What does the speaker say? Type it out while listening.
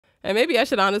And maybe I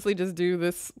should honestly just do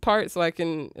this part so I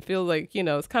can feel like, you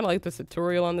know, it's kind of like the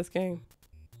tutorial on this game.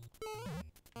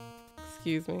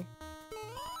 Excuse me.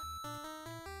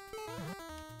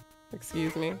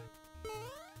 Excuse me.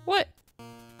 What?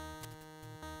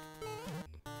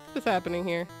 What's happening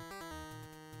here?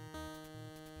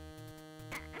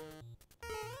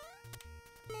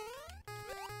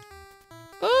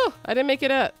 Oh, I didn't make it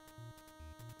up.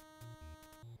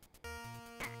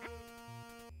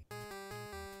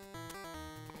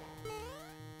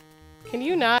 Can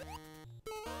you not?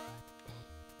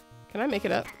 Can I make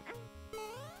it up?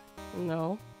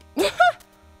 No.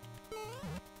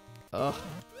 Ugh.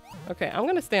 Okay, I'm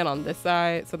gonna stand on this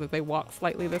side so that they walk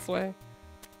slightly this way.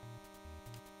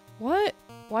 What?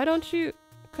 Why don't you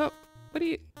come? What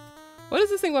does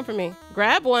this thing want from me?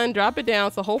 Grab one, drop it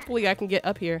down, so hopefully I can get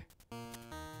up here.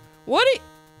 What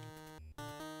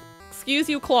excuse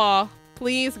you, Claw.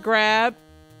 Please grab.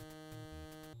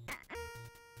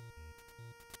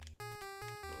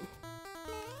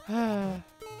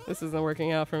 This isn't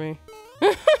working out for me.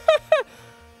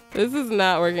 This is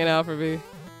not working out for me.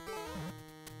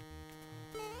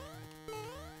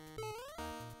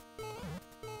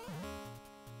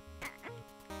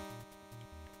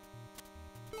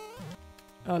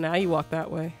 Oh, now you walk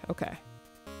that way. Okay.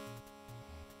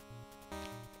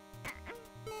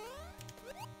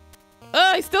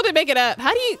 Oh, I still didn't make it up.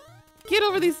 How do you get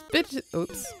over these bitches?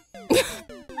 Oops.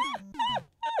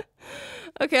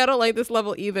 Okay, I don't like this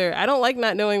level either. I don't like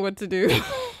not knowing what to do.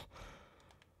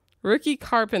 Rookie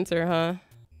carpenter, huh?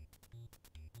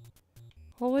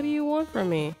 Well, what do you want from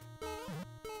me?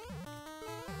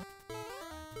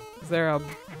 Is there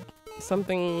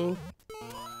something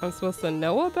I'm supposed to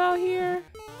know about here?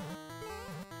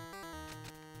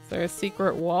 Is there a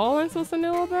secret wall I'm supposed to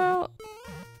know about?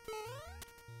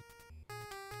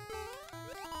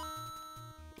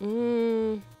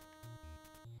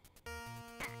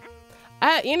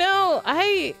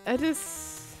 I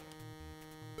just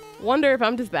wonder if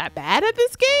I'm just that bad at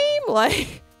this game.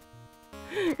 Like,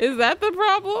 is that the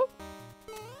problem?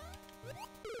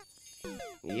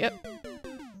 Yep.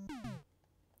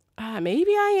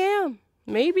 Maybe I am.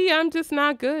 Maybe I'm just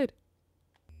not good.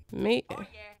 And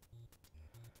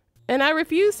I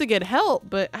refuse to get help,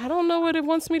 but I don't know what it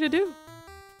wants me to do.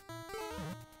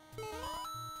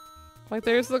 Like,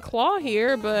 there's the claw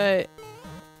here, but...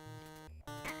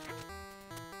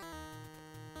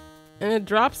 And it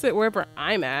drops it wherever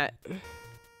I'm at. I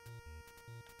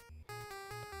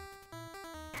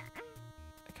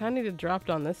kind of need to drop it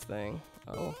on this thing.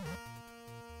 Oh.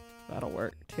 That'll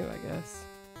work too, I guess.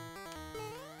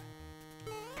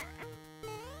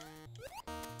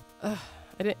 Ugh,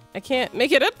 I can't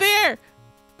make it up there!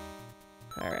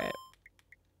 Alright.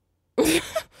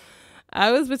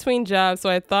 I was between jobs, so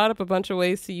I thought up a bunch of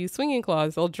ways to use swinging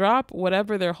claws. They'll drop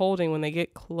whatever they're holding when they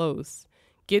get close.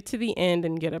 Get to the end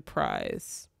and get a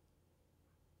prize.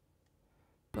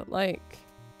 But like,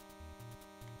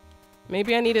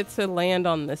 maybe I needed to land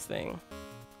on this thing.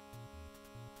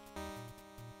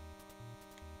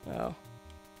 Oh.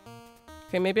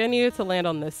 Okay, maybe I needed to land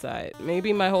on this side.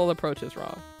 Maybe my whole approach is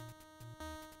wrong.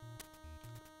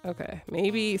 Okay,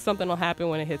 maybe something will happen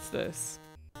when it hits this.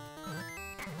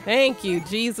 Thank you,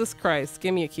 Jesus Christ.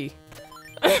 Give me a key.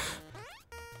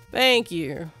 Thank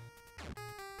you.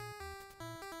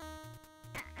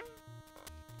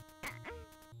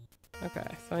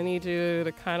 Okay, so I need you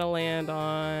to kind of land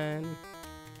on...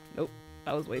 Nope,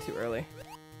 that was way too early.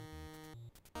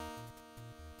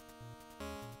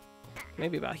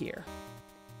 Maybe about here.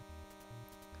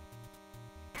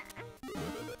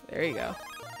 There you go.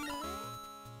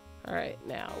 Alright,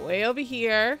 now way over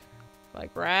here.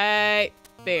 Like right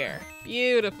there.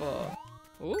 Beautiful.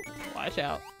 Ooh, watch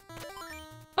out.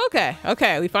 Okay,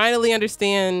 okay, we finally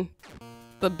understand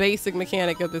the basic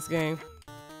mechanic of this game.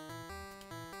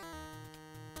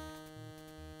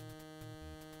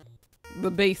 The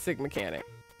basic mechanic.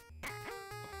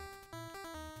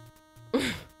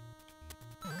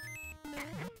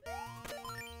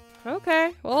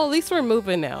 Okay, well, at least we're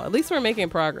moving now. At least we're making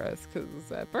progress.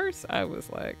 Because at first I was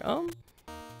like,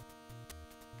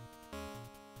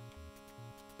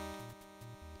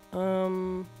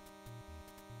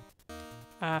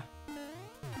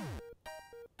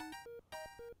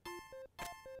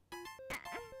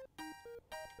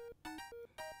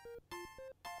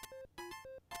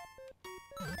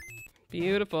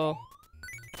 Beautiful.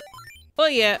 Well,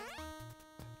 yeah.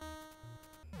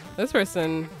 This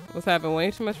person was having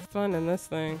way too much fun in this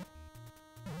thing.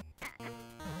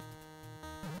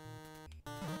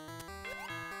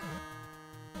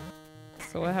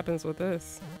 So what happens with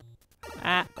this?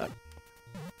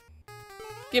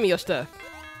 Give me your stuff.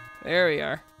 There we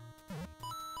are.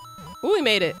 Ooh, we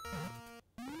made it.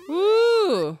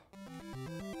 Ooh.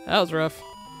 That was rough.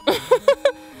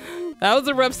 That was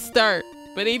a rough start,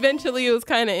 but eventually it was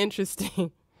kind of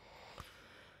interesting.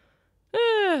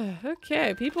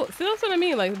 Okay, people, see, that's what I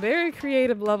mean, like very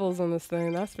creative levels on this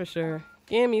thing, that's for sure.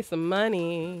 Give me some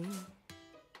money.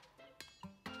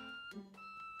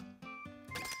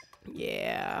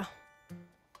 Yeah.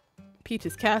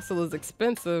 Peach's castle is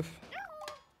expensive.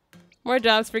 More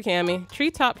jobs for Cammy.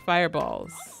 Treetop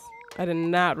fireballs. I did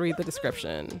not read the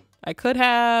description. I could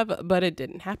have, but it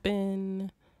didn't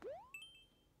happen.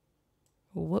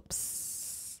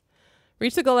 Whoops.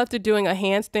 Reach the goal after doing a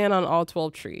handstand on all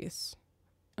 12 trees.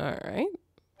 All right.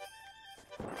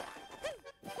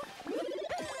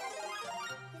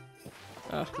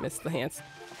 Oh, missed the hands.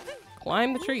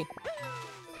 Climb the tree.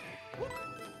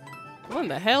 What in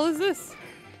the hell is this?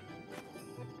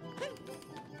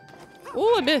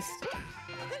 Ooh, I missed.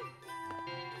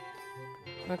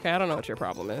 Okay, I don't know what your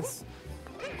problem is.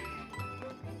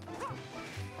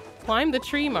 Climb the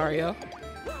tree, Mario.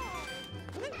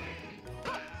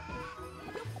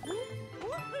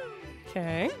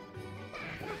 Okay.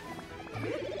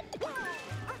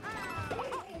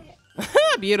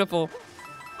 Beautiful.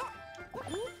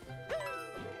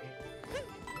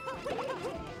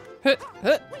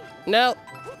 No.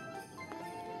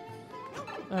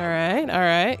 All right.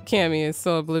 Cammy is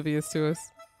so oblivious to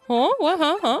us. Huh? What?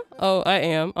 Huh? Oh, I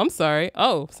am. I'm sorry.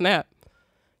 Oh, snap.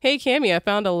 Hey, Cammy, I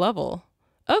found a level.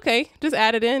 Okay, just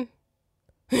add it in.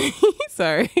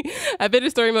 Sorry. I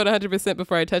finished story mode 100%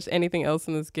 before I touched anything else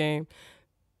in this game.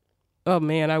 Oh,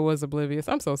 man, I was oblivious.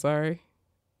 I'm so sorry.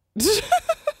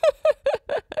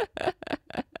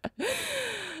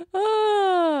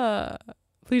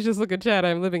 Please just look at chat.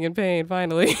 I'm living in pain,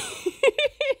 finally.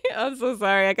 I'm so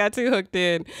sorry. I got too hooked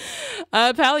in.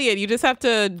 Palliate, you just have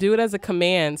to do it as a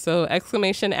command. So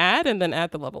exclamation add and then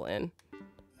add the level in.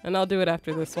 And I'll do it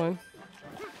after this one.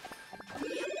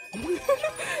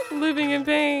 Living in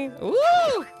pain.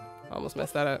 Ooh! Almost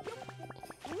messed that up.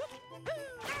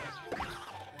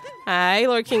 Hi,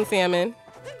 Lord King Salmon.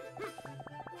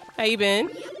 How you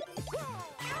been?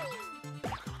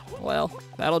 Well,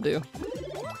 that'll do.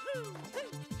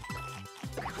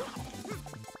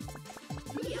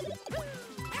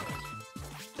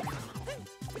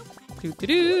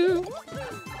 Doo-doo-doo.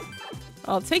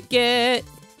 I'll take it.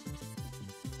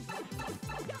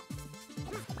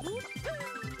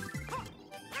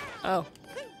 Oh.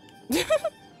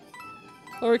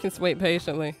 Or we can wait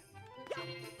patiently.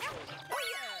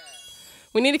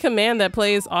 We need a command that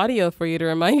plays audio for you to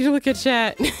remind you to look at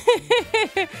chat.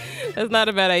 That's not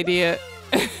a bad idea.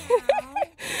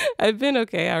 I've been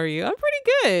okay. How are you? I'm pretty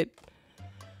good.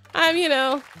 I'm, you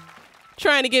know,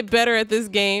 trying to get better at this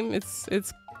game. It's a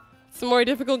more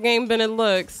difficult game than it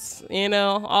looks. You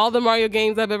know, all the Mario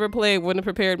games I've ever played wouldn't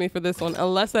have prepared me for this one.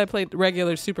 Unless I played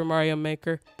regular Super Mario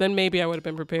Maker. Then maybe I would have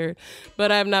been prepared.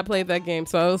 But I have not played that game,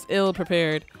 so I was ill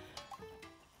prepared.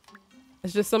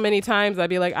 It's just so many times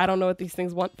I'd be like, I don't know what these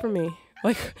things want from me.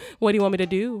 Like, what do you want me to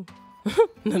do?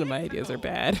 None of my ideas are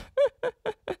bad.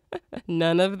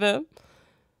 None of them.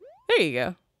 There you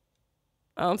go.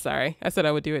 Oh, I'm sorry. I said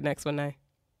I would do it next one night.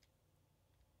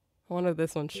 I wonder if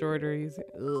this one's shorter. Easy.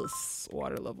 Ugh,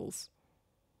 water levels.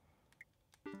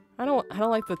 I don't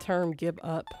like the term give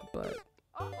up, but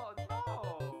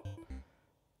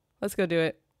let's go do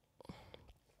it.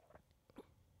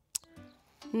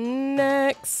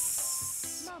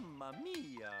 Next. Mamma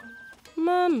mia.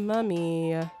 Mamma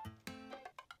mia.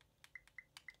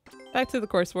 Back to the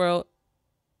course world.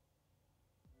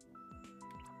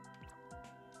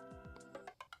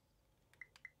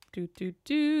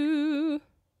 Do.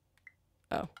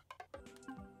 Oh.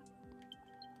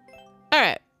 All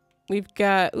right. We've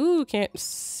got, ooh, can't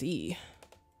see.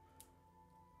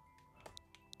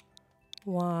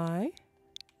 Y,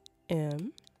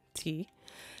 M, T.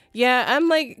 Yeah, I'm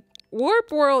like,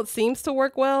 Warp World seems to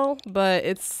work well, but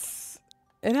it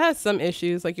has some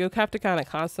issues. Like, you'll have to kind of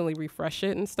constantly refresh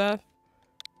it and stuff.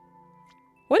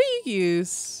 What do you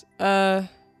use?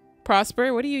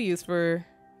 Prosper, what do you use for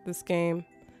this game?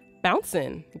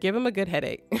 Bouncing. Give him a good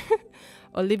headache.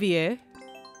 Olivier.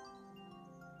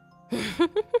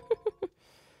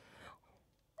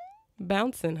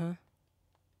 Bouncing, huh?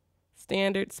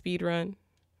 Standard speed run.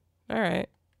 All right.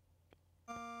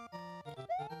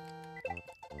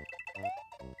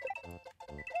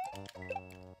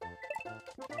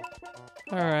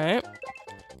 All right.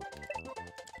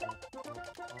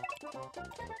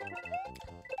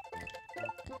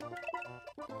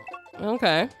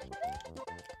 Okay.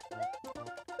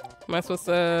 Am I supposed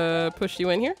to push you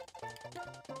in here?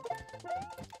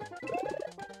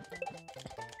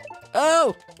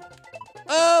 Oh!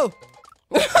 Oh!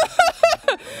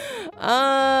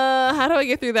 How do I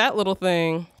get through that little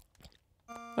thing?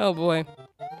 Oh boy.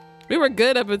 We were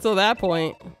good up until that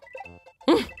point.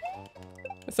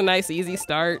 It's a nice easy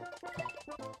start.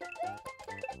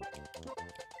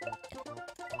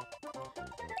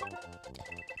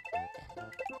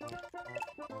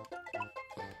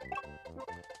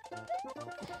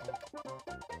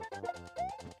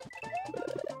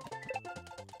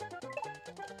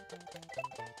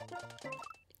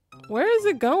 Where is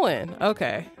it going?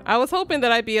 Okay. I was hoping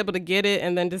that I'd be able to get it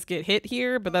and then just get hit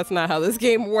here, but that's not how this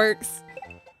game works.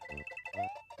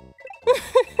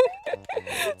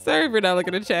 Sorry for not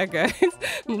looking at chat, guys.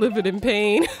 I'm living in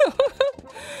pain.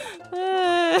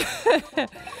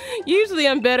 Usually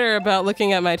I'm better about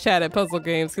looking at my chat at puzzle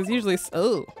games because usually,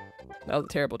 oh, that was a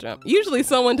terrible jump. Usually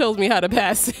someone tells me how to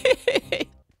pass it.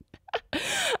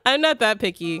 I'm not that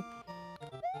picky.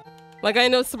 Like, I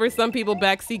know for some people,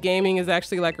 backseat gaming is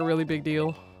actually like a really big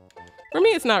deal. For me,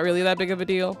 it's not really that big of a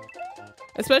deal.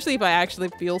 Especially if I actually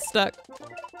feel stuck.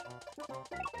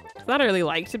 I don't really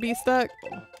like to be stuck.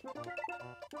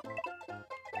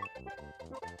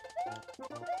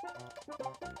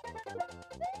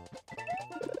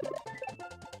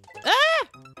 Ah!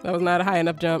 That was not a high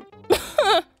enough jump.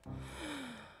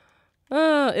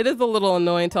 It is a little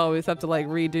annoying to always have to like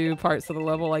redo parts of the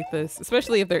level like this,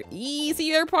 especially if they're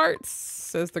easier parts,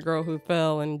 says the girl who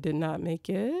fell and did not make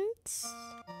it.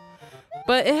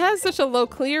 But it has such a low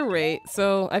clear rate,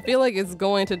 so I feel like it's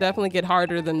going to definitely get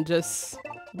harder than just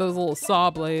those little saw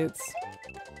blades.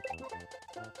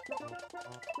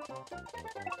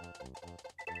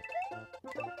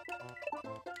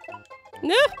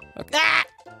 No. Okay. Ah!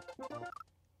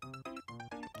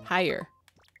 Higher.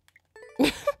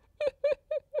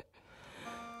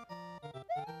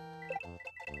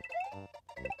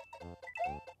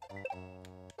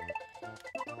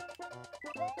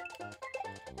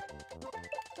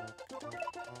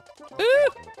 Ooh,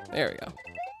 there we go.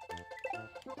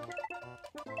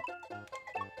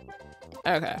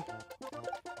 Okay.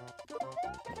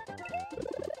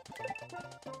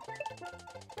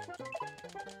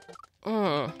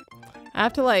 I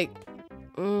have to like,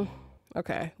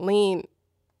 okay, lean.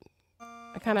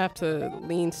 I kind of have to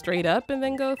lean straight up and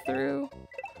then go through.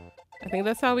 I think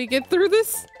that's how we get through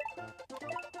this.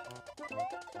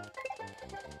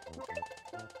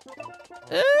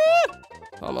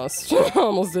 Almost,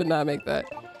 almost did not make that.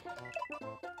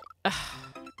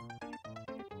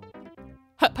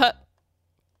 Hup, hup.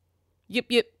 Yip,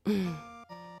 yip.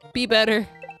 Be better.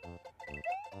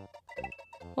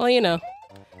 Well, you know,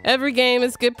 every game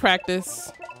is good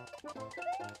practice.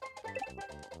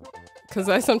 Because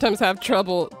I sometimes have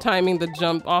trouble timing the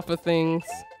jump off of things.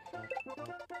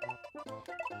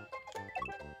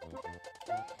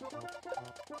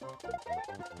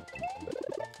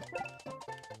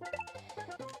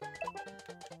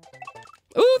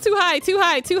 Ooh, too high, too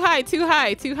high, too high, too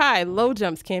high, too high. Low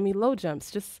jumps, Cammy, low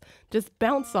jumps. Just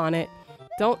bounce on it.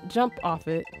 Don't jump off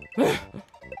it. I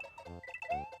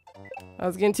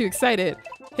was getting too excited.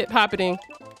 Hip hoppening.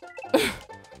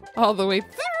 All the way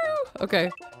through. Okay.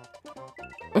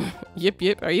 Yip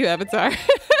yip, are you Avatar?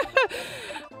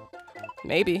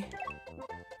 Maybe.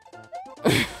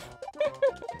 That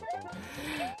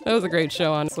was a great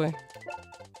show, honestly.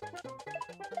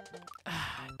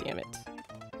 Ah, damn it.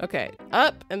 Okay,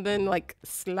 up and then like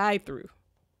slide through.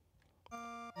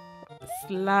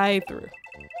 Slide through.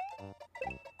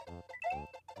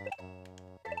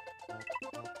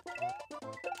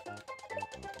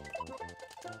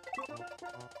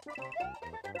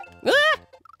 Ah!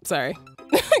 Sorry.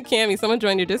 Cammy, someone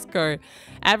joined your Discord,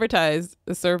 advertised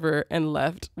the server and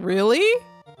left. Really?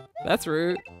 That's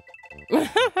rude.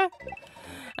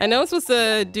 I know I'm supposed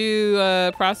to do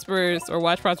Prosper's or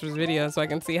watch Prosper's video so I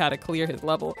can see how to clear his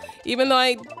level. Even though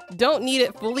I don't need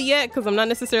it fully yet because I'm not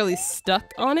necessarily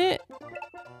stuck on it.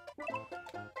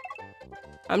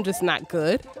 I'm just not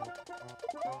good.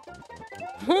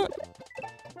 Ooh.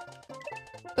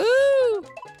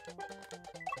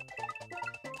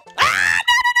 Ah,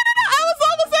 no. I was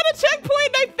almost at a checkpoint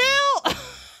and I fell.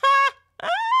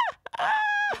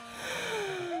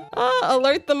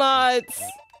 Alert the mods.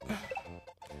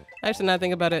 I should not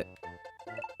think about it.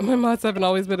 My mods haven't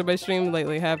always been in my stream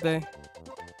lately, have they?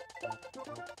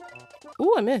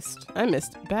 Ooh, I missed. I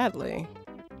missed badly.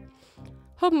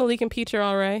 Hope Malik and Peach are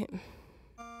all right.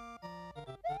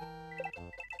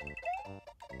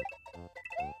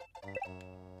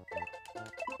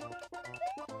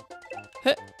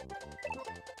 Huh.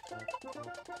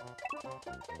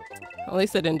 At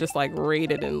least I didn't just like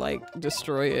raid it and like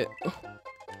destroy it.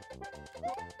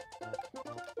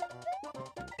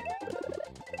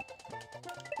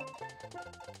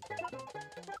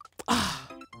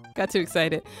 Got too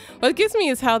excited. What gets me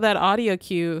is how that audio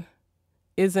cue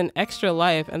is an extra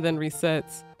life and then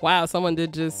resets. Wow, someone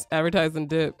did just advertise and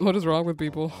dip. What is wrong with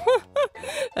people?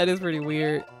 That is pretty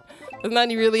weird. It's not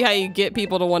really how you get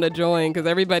people to want to join, because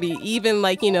everybody, even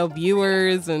like, you know,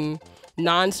 viewers and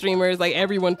non-streamers, like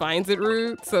everyone finds it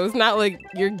rude. So it's not like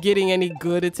you're getting any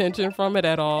good attention from it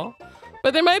at all.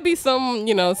 But there might be some,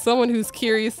 you know, someone who's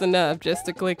curious enough just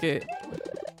to click it.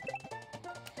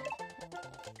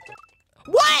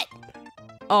 What?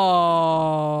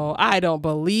 Oh, I don't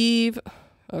believe.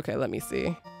 Okay, let me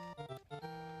see.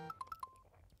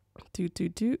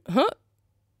 Huh?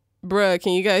 Bruh,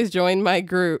 can you guys join my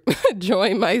group?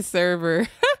 Join my server.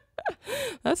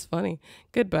 That's funny.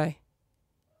 Goodbye.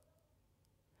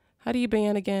 How do you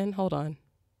ban again? Hold on.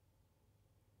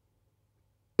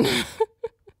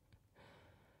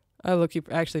 Oh, look, you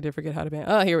actually did forget how to ban.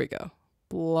 Oh, here we go.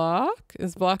 Block?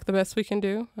 Is block the best we can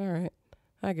do? All right,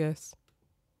 I guess.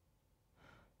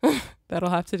 That'll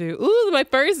have to do. Ooh, my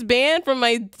first ban from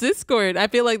my Discord. I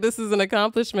feel like this is an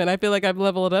accomplishment. I feel like I've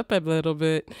leveled up a little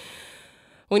bit.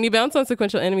 When you bounce on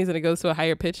sequential enemies and it goes to a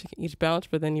higher pitch each bounce,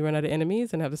 but then you run out of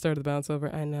enemies and have to start the bounce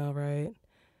over. I know, right?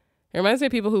 It reminds me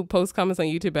of people who post comments on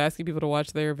YouTube asking people to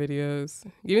watch their videos.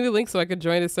 Give me the link so I could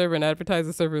join the server and advertise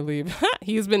the server and leave.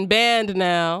 He's been banned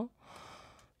now.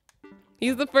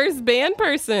 He's the first banned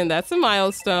person. That's a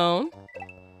milestone.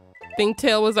 Think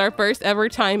Tail was our first ever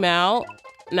timeout.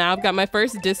 Now I've got my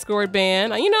first Discord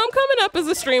ban. You know, I'm coming up as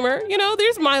a streamer. You know,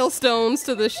 there's milestones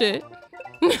to this shit.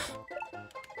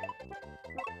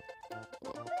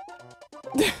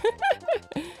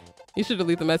 You should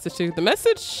delete the message too. The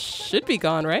message should be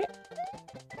gone, right?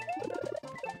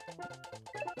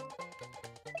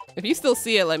 If you still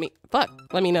see it, let me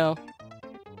know.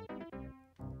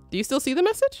 Do you still see the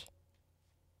message?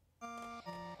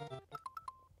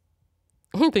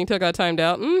 Think Tail got timed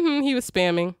out. He was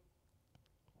spamming.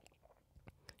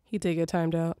 He did get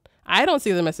timed out. I don't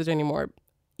see the message anymore.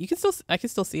 I can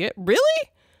still see it. Really?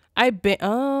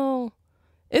 Oh.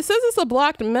 It says it's a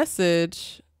blocked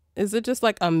message. Is it just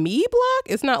like a me block?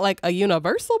 It's not like a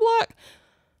universal block?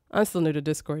 I'm still new to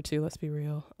Discord too, let's be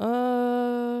real.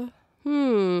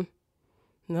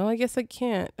 No, I guess I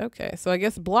can't. Okay, so I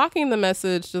guess blocking the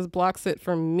message just blocks it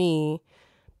from me.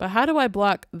 But how do I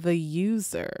block the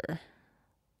user?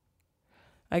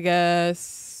 I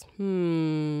guess,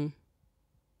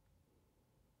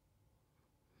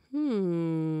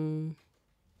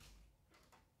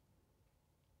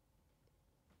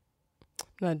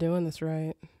 Not doing this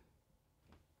right.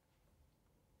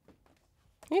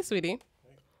 Hey, sweetie.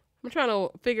 I'm trying to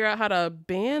figure out how to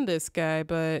ban this guy,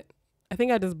 but I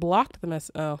think I just blocked the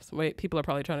mess. Oh, so wait, people are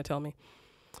probably trying to tell me.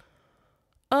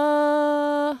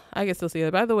 I can still see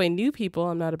it. By the way, new people,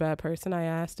 I'm not a bad person. I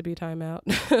asked to be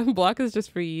timeout. Block is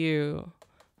just for you.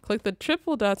 Click the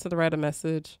triple dots to the right of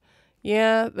message.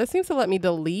 Yeah, that seems to let me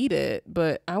delete it,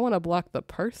 but I want to block the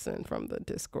person from the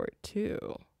Discord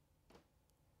too.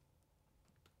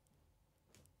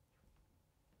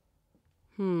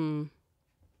 Who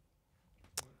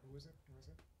is it?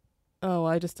 Oh,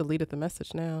 I just deleted the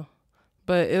message now.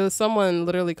 But it was someone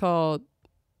literally called,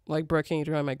 like, Brooke, can you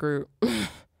join my group?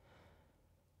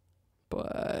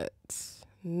 But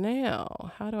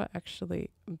now, how do I actually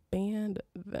ban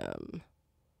them?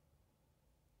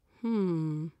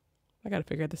 I gotta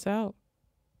figure this out.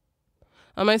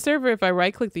 On my server, if I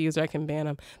right-click the user, I can ban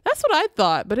them. That's what I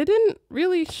thought, but it didn't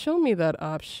really show me that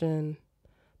option.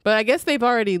 But I guess they've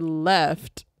already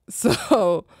left,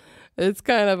 so it's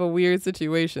kind of a weird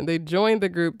situation. They joined the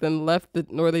group, then left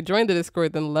or they joined the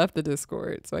Discord, then left the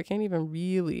Discord. So I can't even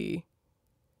really.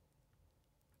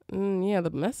 Yeah,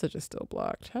 the message is still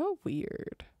blocked. How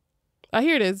weird. Ah,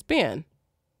 here it is. Ban.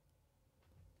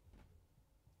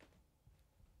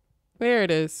 There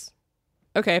it is.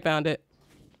 Okay, I found it.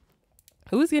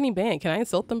 Who's getting banned? Can I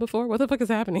insult them before? What the fuck is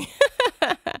happening?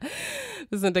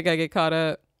 Doesn't think I get caught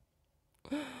up.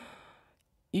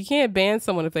 You can't ban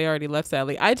someone if they already left,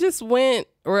 sadly. I just went,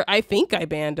 or I think I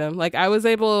banned him. Like, I was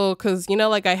able, because, you know,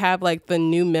 like I have like the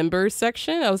new members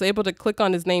section. I was able to click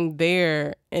on his name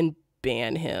there and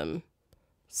ban him.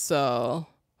 So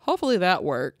hopefully that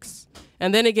works.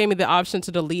 And then it gave me the option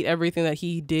to delete everything that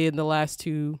he did in the last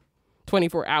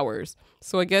 24 hours.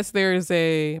 So I guess there's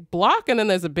a block and then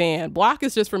there's a ban. Block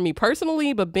is just for me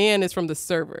personally, but ban is from the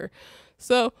server.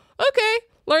 So, okay,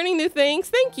 learning new things.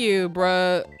 Thank you,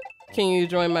 bruh. Can you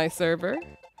join my server?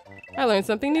 I learned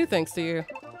something new thanks to you.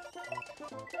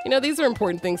 You know, these are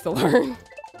important things to learn.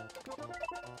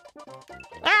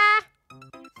 Ah!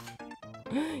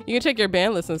 You can check your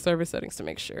ban list and server settings to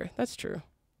make sure. That's true.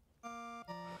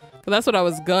 But that's what I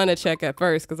was gonna check at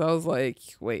first because I was like,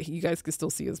 wait, you guys can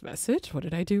still see his message? What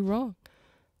did I do wrong?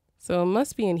 So it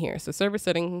must be in here. So server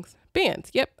settings, band.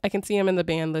 Yep, I can see him in the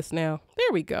band list now.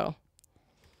 There we go.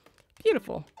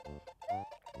 Beautiful.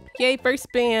 Yay, first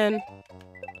band.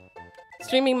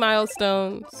 Streaming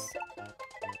milestones.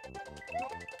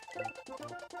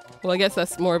 Well, I guess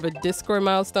that's more of a Discord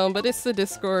milestone, but it's the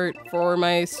Discord for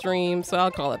my stream, so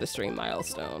I'll call it a stream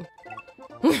milestone.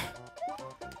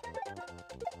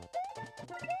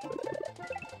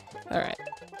 Alright.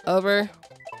 Over.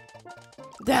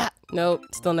 That. Nope.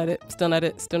 Still not it. Still not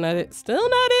it. Still not it. Still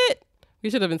not it. We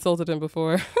should have insulted him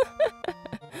before.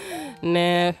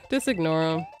 Nah. Just ignore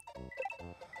him.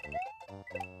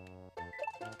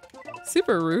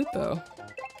 Super rude, though.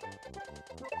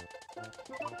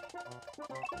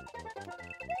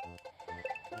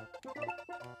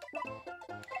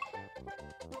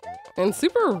 And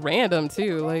super random,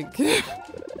 too. Like...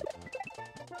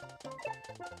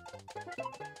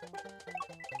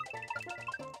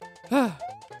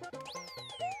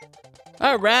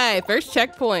 All right, first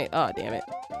checkpoint. Oh, damn it.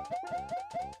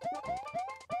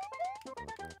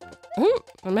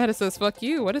 I'm mad it says fuck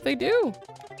you. What did they do?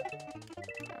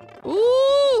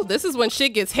 Ooh, this is when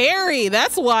shit gets hairy.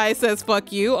 That's why it says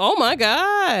fuck you. Oh my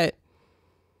god.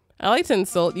 I like to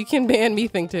insult. You can ban me,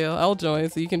 Thinktail. I'll join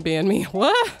so you can ban me.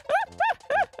 What?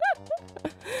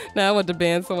 Now I want to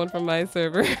ban someone from my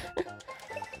server.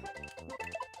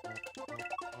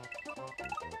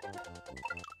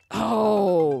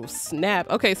 Oh, snap.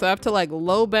 Okay, so I have to like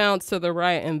low bounce to the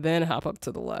right and then hop up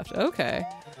to the left. Okay.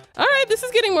 All right, this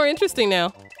is getting more interesting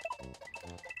now.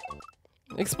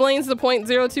 Explains the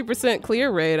 0.02%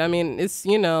 clear rate. I mean, it's,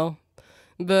 you know,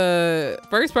 the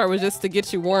first part was just to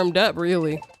get you warmed up,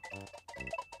 really.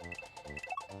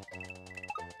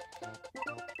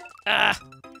 Ah.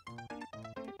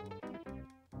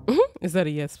 Is that a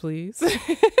yes, please?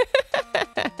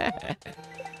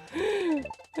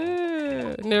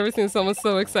 Never seen someone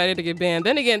so excited to get banned.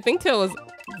 Then again, Thinktail was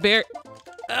very...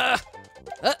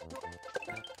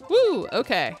 Woo!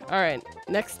 Okay. Alright.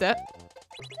 Next step.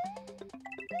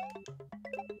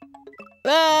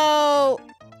 Oh!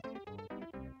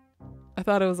 I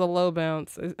thought it was a low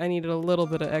bounce. I needed a little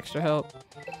bit of extra help.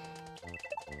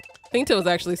 Thinktail was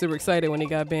actually super excited when he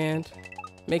got banned.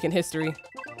 Making history.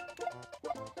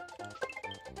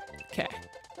 Okay.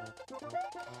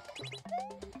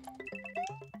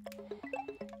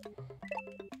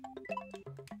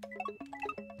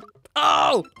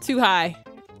 Oh! Too high.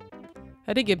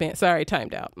 I did get banned. Sorry,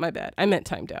 timed out. My bad. I meant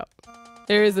timed out.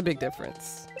 There is a big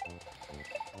difference.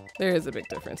 There is a big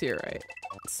difference. You're right.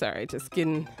 Sorry, just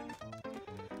getting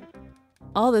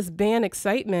all this ban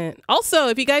excitement. Also,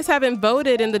 if you guys haven't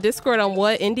voted in the Discord on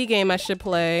what indie game I should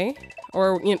play,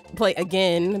 or you know, play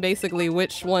again, basically,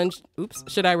 which one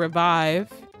should I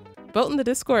revive? Vote in the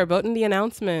Discord. Vote in the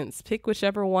announcements. Pick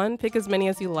whichever one. Pick as many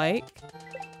as you like.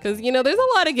 Because, you know, there's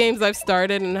a lot of games I've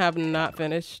started and have not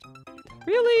finished.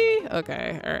 Really?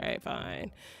 Okay. All right.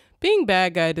 Fine. Being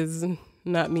bad guy does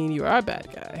not mean you are a bad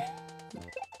guy.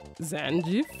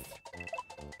 Zangief?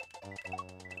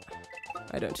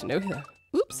 I don't know that.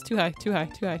 Oops. Too high. Too high.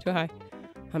 Too high. Too high.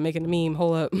 I'm making a meme.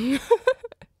 Hold up.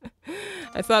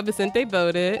 I saw Vicente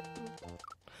voted.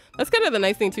 That's kind of the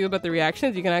nice thing, too, about the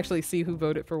reactions. You can actually see who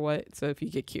voted for what. So if you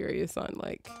get curious on,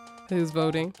 like, who's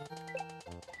voting.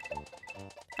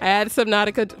 I added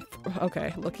Subnautica.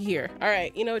 Okay, looky here. All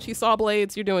right, you know what? You saw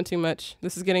Blades. You're doing too much.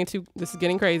 This is getting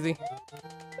crazy.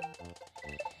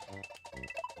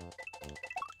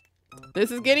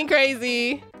 This is getting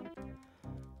crazy.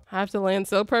 I have to land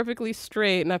so perfectly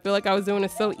straight, and I feel like I was doing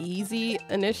it so easy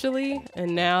initially,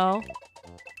 and now...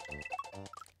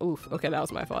 Oof, okay, that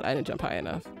was my fault. I didn't jump high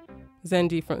enough.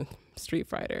 Zendi from Street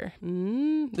Fighter.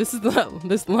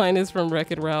 This line is from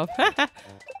Wreck-It Ralph.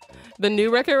 The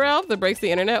new Wreck-It Ralph, the breaks the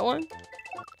internet one?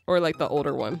 Or like the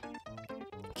older one?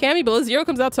 Cammy Below Zero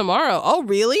comes out tomorrow. Oh,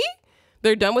 really?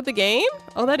 They're done with the game?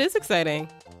 Oh, that is exciting.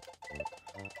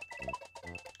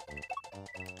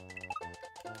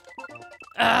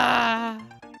 Ah!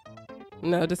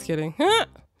 No, just kidding.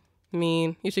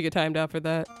 Mean. You should get timed out for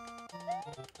that.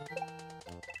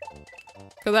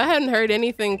 Because I hadn't heard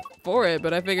anything for it,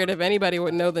 but I figured if anybody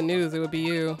would know the news, it would be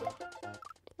you.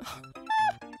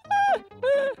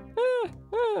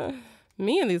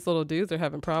 Me and these little dudes are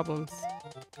having problems.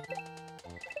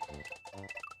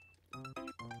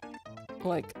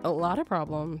 Like, a lot of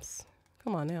problems.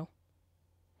 Come on now.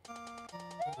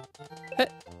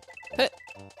 Hit. Hit.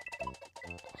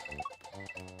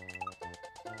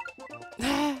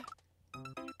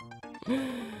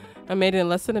 I made it in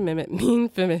less than a minute. Mean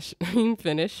finished.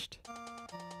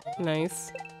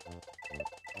 Nice.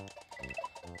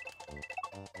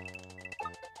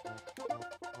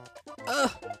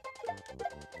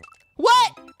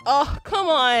 Oh, come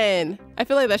on. I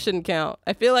feel like that shouldn't count.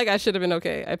 I feel like I should have been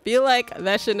okay. I feel like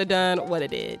that shouldn't have done what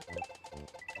it did.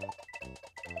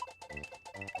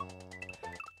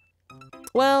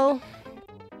 Well,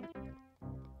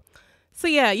 so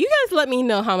yeah, you guys let me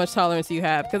know how much tolerance you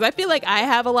have, because I feel like I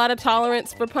have a lot of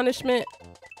tolerance for punishment,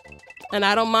 and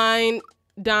I don't mind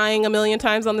dying a million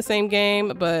times on the same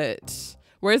game, but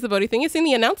where's the voting thing? It's in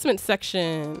the announcement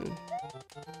section.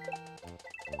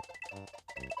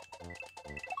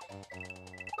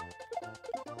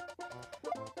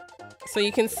 So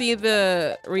you can see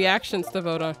the reactions to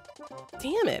vote on.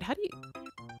 Damn it, how do you...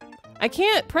 I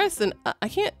can't press and I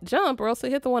can't jump or else I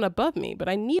hit the one above me, but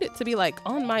I need it to be like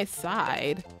on my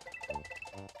side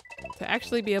to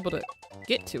actually be able to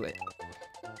get to it.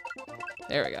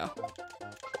 There we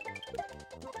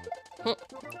go.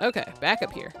 Okay, back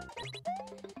up here.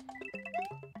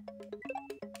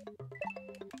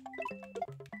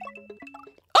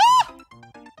 Oh!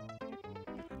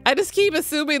 I just keep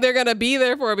assuming they're gonna be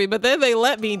there for me, but then they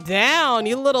let me down.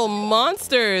 You little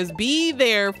monsters, be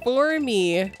there for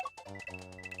me.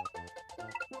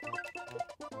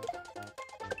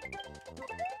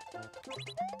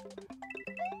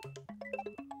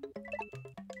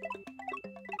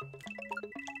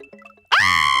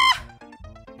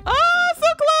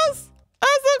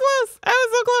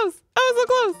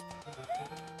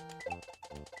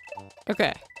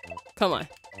 Okay, come on.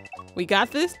 We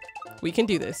got this. We can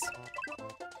do this.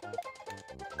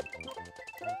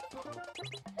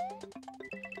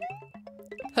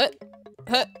 Hut,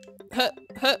 hut, hut,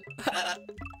 hut, hut.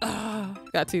 Oh,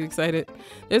 got too excited.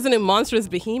 There's a new monstrous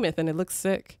behemoth and it looks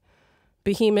sick.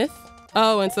 Behemoth?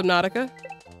 Oh, and Subnautica.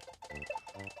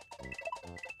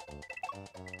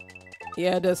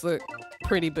 Yeah, it does look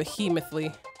pretty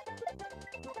behemothly.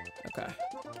 Okay.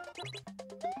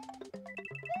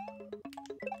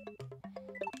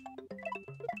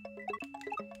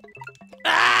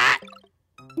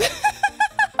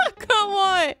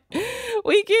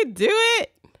 We can do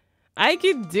it. I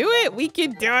can do it. We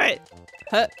can do it.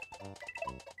 Huh.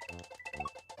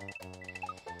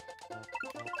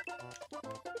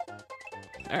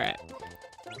 All right.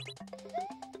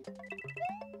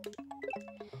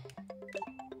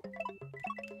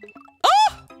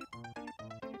 Oh!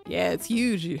 Yeah, it's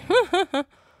huge.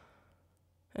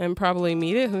 And probably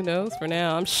meet it. Who knows? For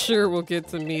now, I'm sure we'll get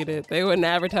to meet it. They wouldn't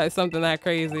advertise something that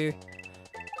crazy.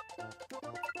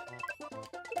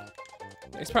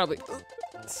 There's probably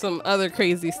some other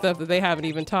crazy stuff that they haven't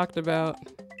even talked about.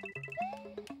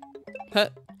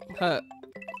 Hut, hut.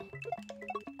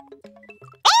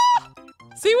 Oh!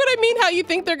 See what I mean? How you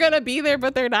think they're gonna be there,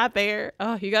 but they're not there.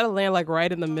 Oh, you gotta land like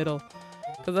right in the middle,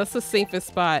 because that's the safest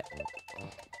spot.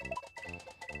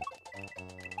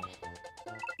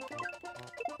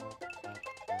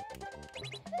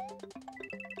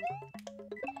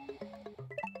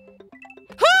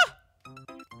 Huh!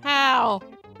 How?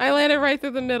 I landed right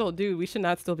through the middle. Dude, we should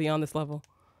not still be on this level.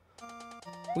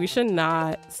 We should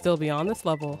not still be on this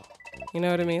level. You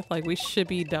know what I mean? Like, we should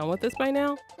be done with this by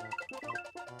now.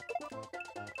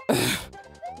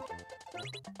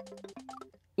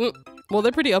 Well,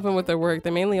 they're pretty open with their work. They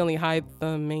mainly only hide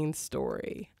the main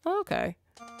story. Oh, okay.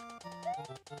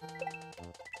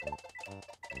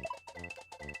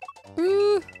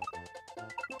 Ooh.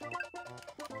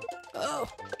 Oh.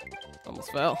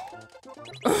 Almost fell.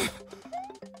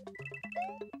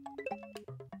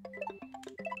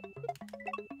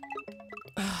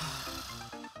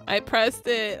 I pressed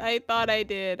it. I thought I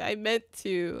did. I meant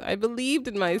to. I believed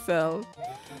in myself.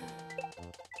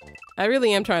 I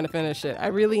really am trying to finish it. I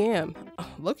really am. Oh,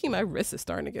 look, my wrist is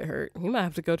starting to get hurt. We might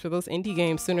have to go to those indie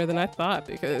games sooner than I thought,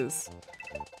 because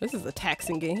this is a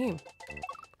taxing game.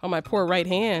 On my poor right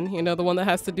hand, you know, the one that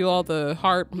has to do all the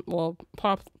hard, well,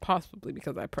 possibly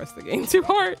because I pressed the game too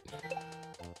hard.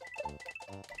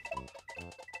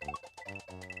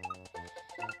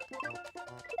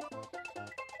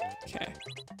 Okay.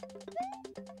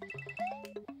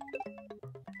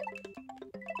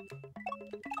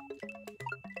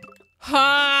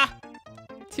 Ha!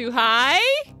 Too high?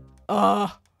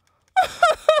 Oh.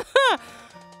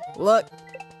 Look,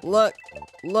 look,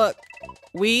 look.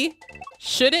 We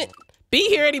shouldn't be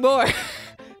here anymore.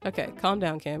 Okay, calm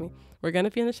down, Cammy. We're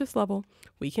gonna finish this level.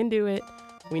 We can do it.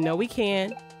 We know we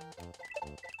can.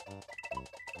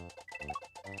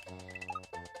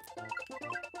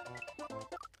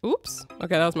 Oops.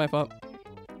 Okay, that was my fault.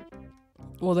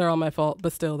 Well, they're all my fault,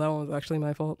 but still, that one was actually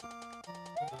my fault.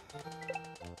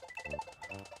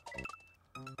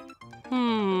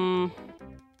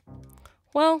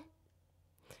 Well,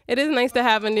 it is nice to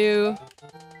have a new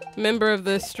member of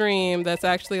the stream that's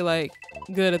actually, like,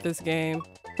 good at this game.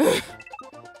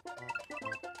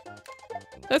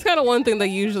 That's kind of one thing that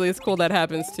usually is cool that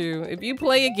happens too. If you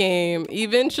play a game,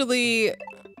 eventually...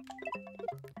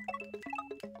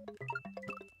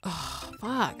 Oh,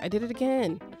 fuck. I did it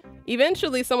again.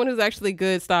 Eventually, someone who's actually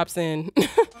good stops in.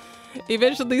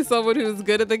 Eventually, someone who's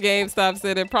good at the game stops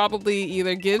in and probably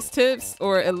either gives tips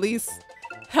or at least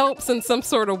helps in some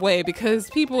sort of way, because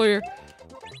people are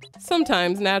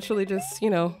sometimes naturally just, you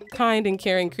know, kind and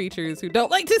caring creatures who don't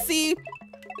like to see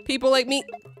people like me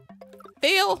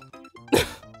fail.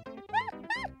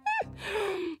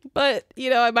 But, you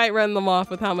know, I might run them off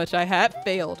with how much I have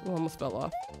failed. Oh, almost fell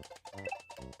off.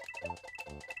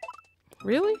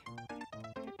 Really?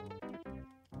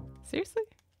 Seriously?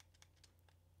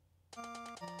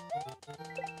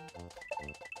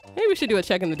 Maybe we should do a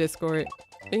check in the Discord.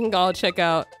 We can all check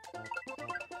out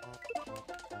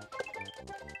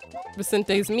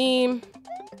Vicente's meme.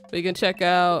 We can check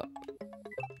out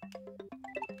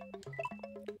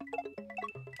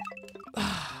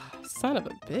son of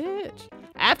a bitch.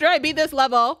 After I beat this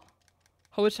level,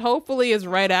 which hopefully is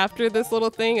right after this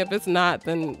little thing. If it's not,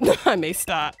 then I may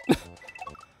stop.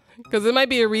 Because it might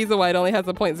be a reason why it only has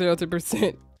a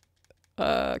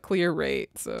 0.02% clear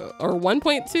rate. So, or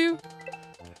 1.2?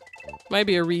 Might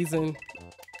be a reason.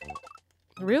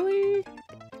 Really?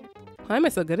 Why am I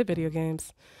so good at video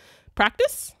games?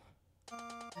 Practice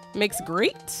makes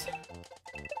great.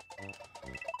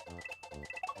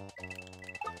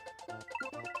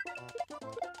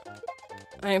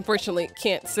 I unfortunately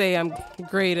can't say I'm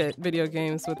great at video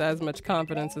games with as much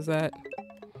confidence as that.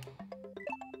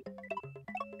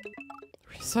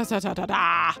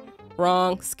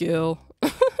 Wrong. Skill.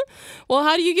 Well,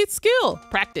 how do you get skill?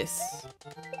 Practice.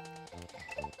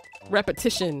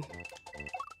 Repetition.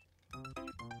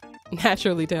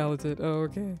 Naturally talented. Oh,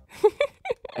 okay.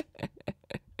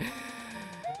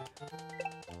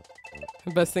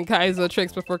 Busting Kaizo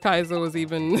tricks before Kaizo was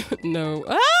even no.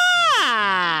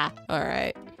 Ah! All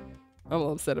right. I'm a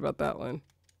little upset about that one.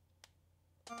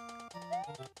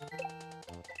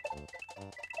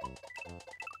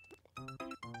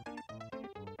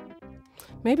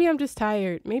 Maybe I'm just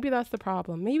tired. Maybe that's the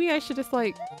problem. Maybe I should just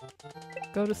like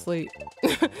go to sleep.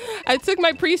 I took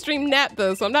my pre-stream nap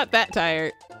though, so I'm not that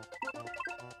tired.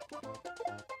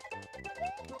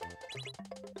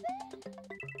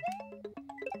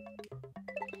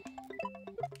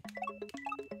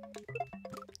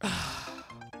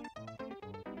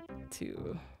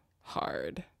 Too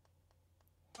hard.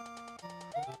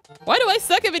 Why do I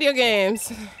suck at video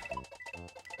games?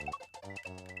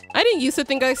 I didn't used to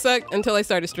think I sucked until I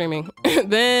started streaming.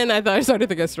 Then I thought I started to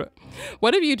think I sucked.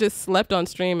 What if you just slept on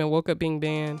stream and woke up being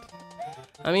banned?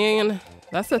 I mean,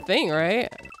 that's the thing, right?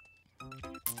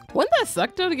 Wouldn't that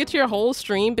suck though, to get your whole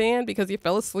stream banned because you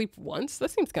fell asleep once?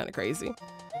 That seems kind of crazy.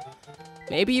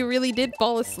 Maybe you really did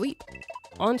fall asleep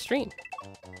on stream.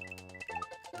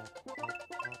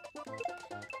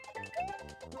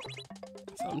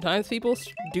 Sometimes people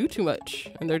do too much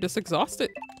and they're just exhausted.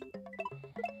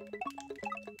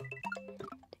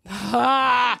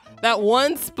 Ah, that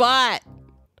one spot.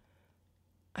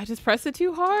 I just pressed it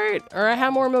too hard, or I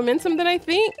have more momentum than I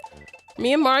think.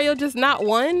 Me and Mario just not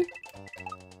won.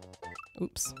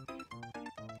 Oops.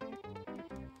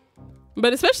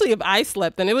 But especially if I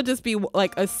slept, then it would just be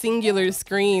like a singular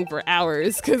screen for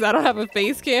hours because I don't have a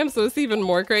face cam, so it's even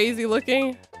more crazy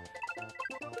looking.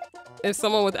 If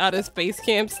someone without a face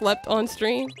cam slept on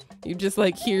stream, you just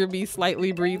like hear me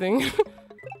slightly breathing.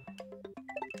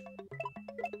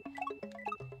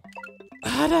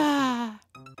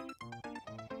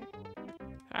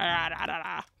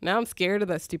 Now I'm scared of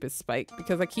that stupid spike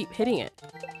because I keep hitting it.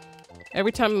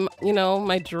 Every time, you know,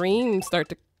 my dreams start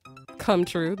to come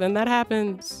true, then that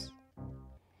happens.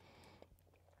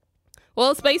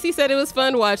 Well, Spicy said it was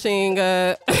fun watching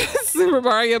Super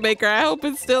Mario Maker. I hope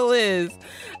it still is.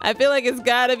 I feel like it's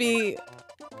gotta be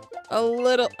a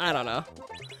little, I don't know.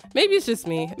 Maybe it's just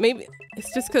me. Maybe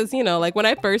it's just because, you know, like when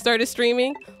I first started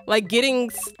streaming, like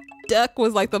getting stuck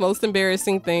was like the most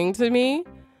embarrassing thing to me.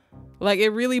 Like it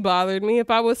really bothered me if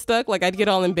I was stuck. Like I'd get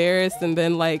all embarrassed and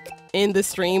then like end the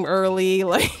stream early.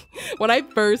 Like when I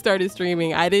first started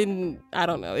streaming, I don't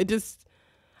know.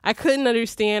 I couldn't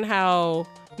understand how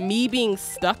me being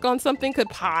stuck on something could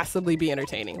possibly be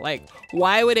entertaining. Like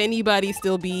why would anybody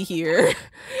still be here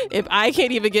if I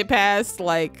can't even get past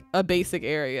like a basic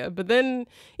area? But then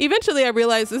eventually I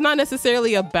realized it's not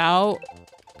necessarily about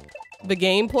the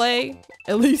gameplay.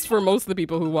 At least for most of the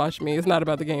people who watch me, it's not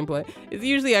about the gameplay. It's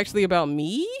usually actually about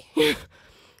me.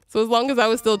 So as long as I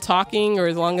was still talking, or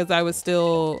as long as I was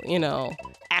still, you know,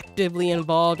 actively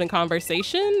involved in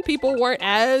conversation, people weren't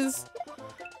as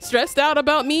stressed out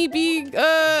about me being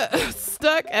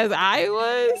stuck as I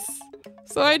was.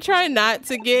 So I try not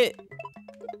to get...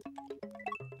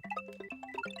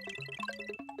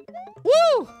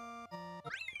 Woo!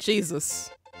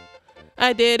 Jesus.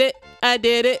 I did it. I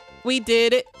did it. We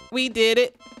did it. We did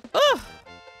it. Oh.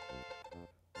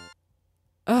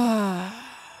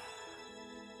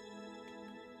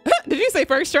 Did you say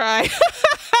first try?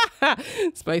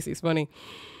 Spicy's funny.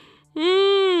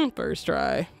 First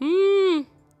try.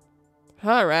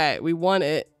 All right, we won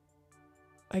it.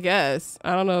 I guess.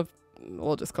 I don't know if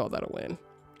we'll just call that a win.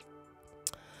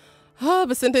 Oh,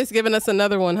 Vicente's giving us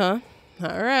another one, huh?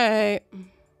 All right.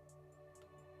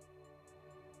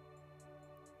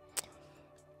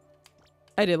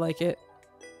 I did like it.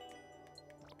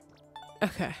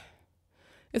 Okay.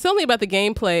 It's only about the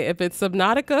gameplay if it's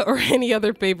Subnautica or any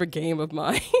other favorite game of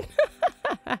mine.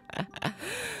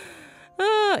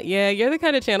 Yeah, you're the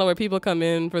kind of channel where people come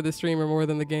in for the streamer more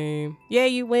than the game. Yay,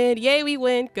 you win. Yay, we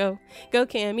win. Go,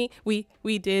 Cammy. We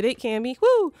did it, Cammy.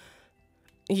 Woo.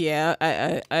 Yeah,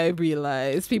 I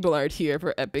realize people aren't here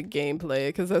for epic gameplay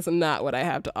because that's not what I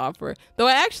have to offer. Though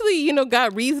I actually, you know,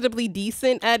 got reasonably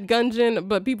decent at Gungeon,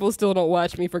 but people still don't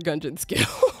watch me for Gungeon skill.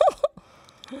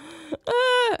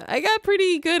 I got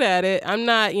pretty good at it. I'm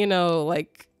not, you know,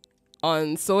 like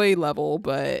on soy level,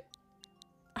 but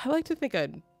I like to think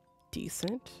I'm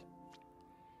decent.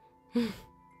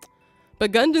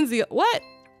 But Gungeon's the... What?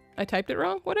 I typed it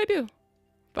wrong? What'd I do?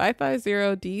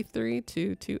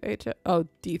 550D322H... Oh,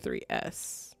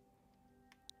 D3S.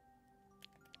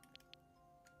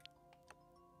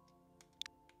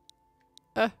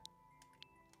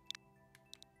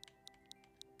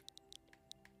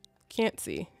 Can't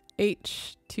see.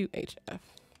 H2HF.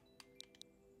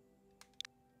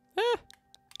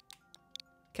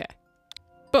 Okay.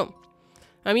 Boom.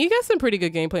 I mean, you got some pretty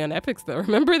good gameplay on Epics, though.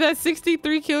 Remember that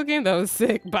 63 kill game? That was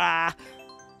sick. Bah.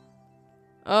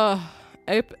 Well,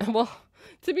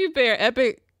 to be fair,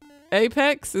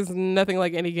 Apex is nothing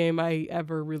like any game I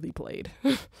ever really played.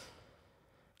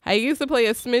 I used to play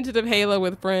a smidgen of Halo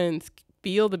with friends.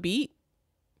 Feel the beat?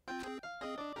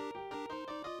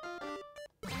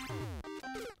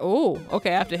 Oh,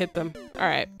 okay, I have to hit them. All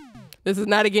right. This is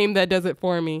not a game that does it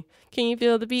for me. Can you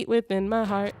feel the beat within my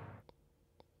heart?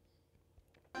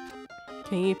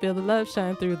 Can you feel the love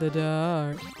shine through the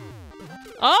dark?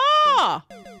 Oh!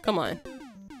 Come on.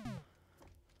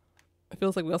 It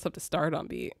feels like we also have to start on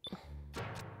beat.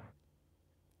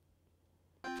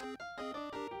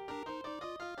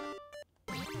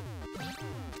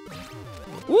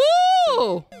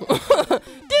 Woo! Dun,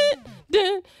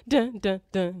 dun, dun, dun,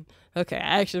 dun. Okay,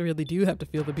 I actually really do have to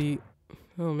feel the beat.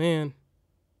 Oh, man.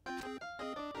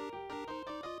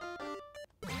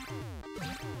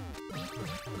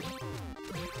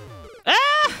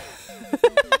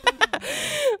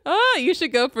 Oh, you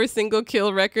should go for a single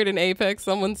kill record in Apex.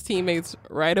 Someone's teammates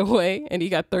right away, and he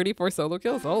got 34 solo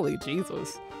kills. Holy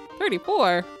Jesus.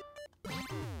 34?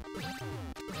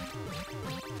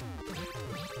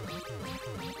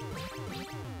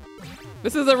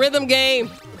 This is a rhythm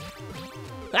game.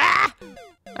 Ah!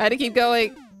 I had to keep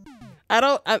going.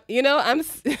 You know, I'm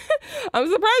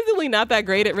surprisingly not that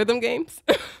great at rhythm games.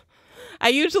 I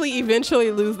usually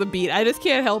eventually lose the beat. I just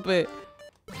can't help it.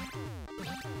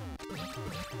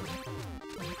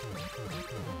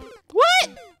 What?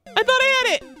 I thought I had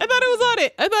it. I thought it was on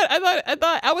it. I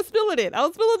thought I was feeling it. I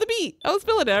was feeling the beat. I was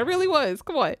feeling it. I really was.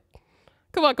 Come on.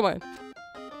 Come on, come on.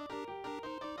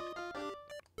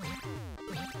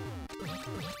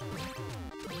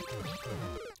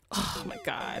 Oh my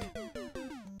God.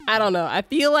 I don't know. I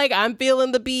feel like I'm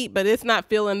feeling the beat, but it's not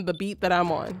feeling the beat that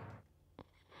I'm on.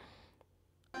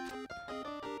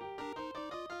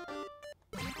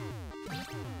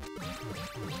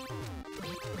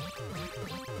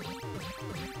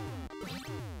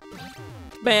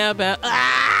 Bam, bam.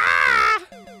 Ah!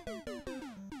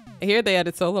 I hear they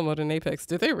added solo mode in Apex.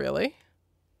 Did they really?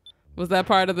 Was that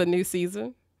part of the new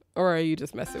season? Or are you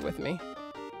just messing with me?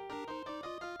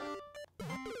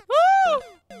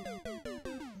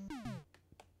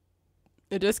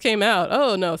 It just came out.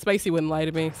 Oh no, Spicy wouldn't lie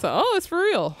to me. So, oh, it's for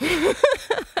real. Oh,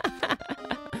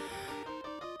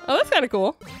 that's kind of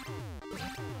cool.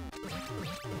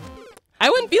 I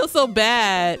wouldn't feel so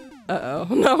bad. Uh-oh,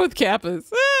 not with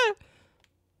Kappas.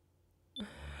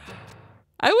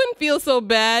 I wouldn't feel so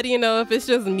bad, you know, if it's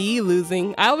just me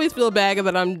losing. I always feel bad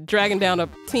that I'm dragging down a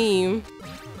team.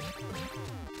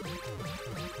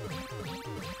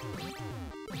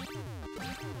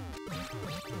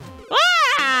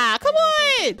 Come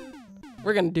on!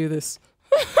 We're gonna do this.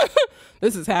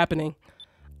 This is happening.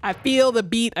 I feel the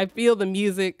beat. I feel the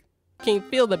music. Can you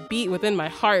feel the beat within my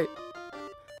heart?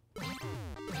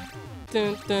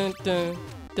 Dun, dun, dun.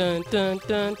 Dun dun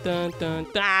dun dun dun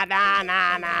da da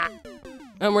na na.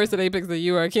 I'm worse at Apex than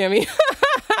you are, Cammy.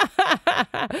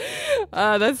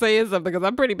 That's saying something because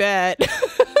I'm pretty bad.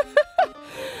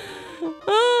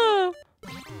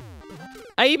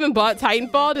 I even bought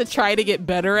Titanfall to try to get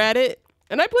better at it.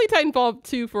 And I played Titanfall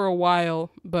 2 for a while,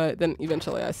 but then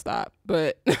eventually I stopped.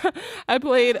 But I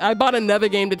bought another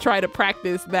game to try to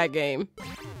practice that game.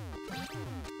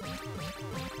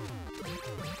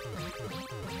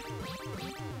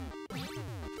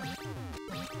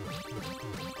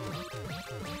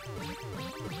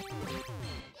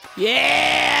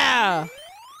 Yeah!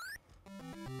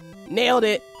 Nailed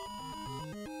it.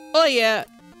 Oh yeah.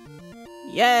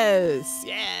 Yes,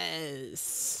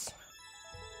 yes.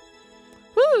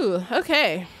 Woo,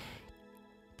 okay.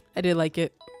 I did like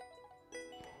it.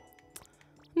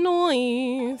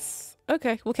 Nice.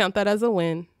 Okay, we'll count that as a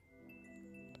win.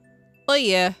 Oh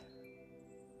yeah.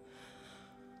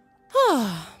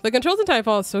 The controls in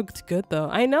Titanfall is so good though.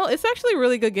 I know, it's actually a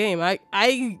really good game.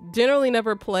 I generally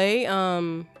never play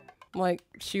like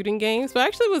shooting games, but I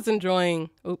actually was enjoying,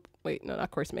 oh wait, no, not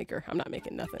Course Maker. I'm not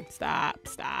making nothing. Stop.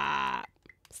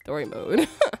 Story mode.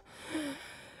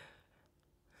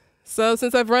 So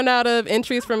since I've run out of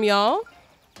entries from y'all,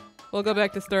 we'll go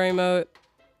back to story mode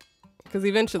because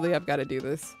eventually I've got to do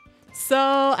this. So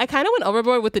I kind of went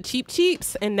overboard with the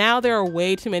cheeps and now there are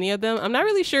way too many of them. I'm not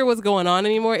really sure what's going on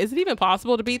anymore. Is it even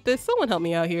possible to beat this? Someone help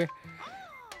me out here.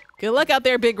 Good luck out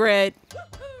there, Big Red.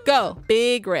 Go,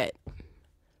 Big Red.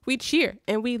 We cheer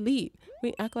and we lead.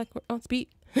 We act like we're on speed.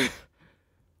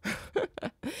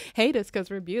 Hate us because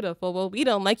we're beautiful. Well, we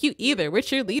don't like you either. We're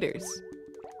cheerleaders.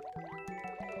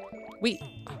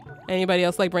 Anybody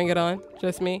else like Bring It On?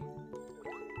 Just me?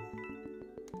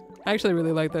 I actually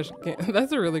really like that game.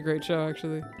 That's a really great show,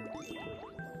 actually.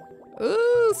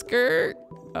 Ooh, skirt.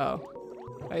 Oh,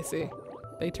 I see.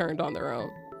 They turned on their own.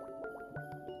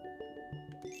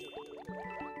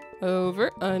 Over,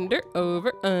 under,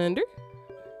 over, under.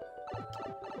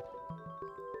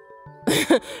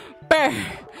 Brr.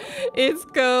 It's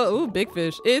cold. Ooh, big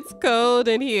fish. It's cold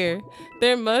in here.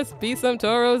 There must be some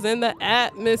toros in the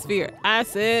atmosphere. I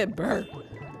said brr.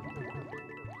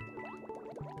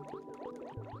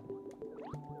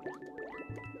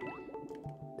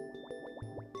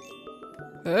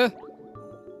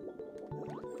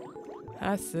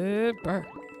 I said brr.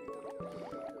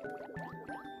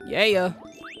 Yeah.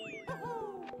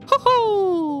 Ho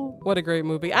ho! What a great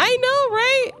movie. I know,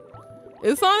 right?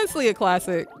 It's honestly a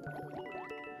classic.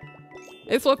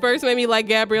 It's what first made me like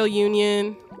Gabrielle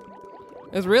Union.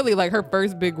 It's really like her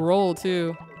first big role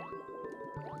too.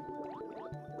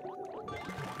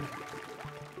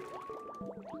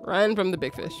 Run from the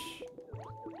big fish.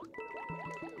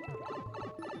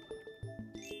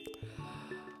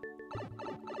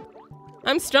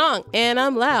 I'm strong and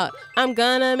I'm loud. I'm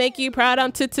gonna make you proud.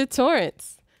 I'm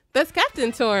Torrance. That's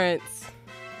Captain Torrance.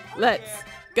 Let's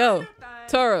go,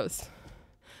 Toros.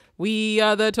 We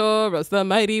are the Toros, the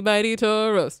mighty, mighty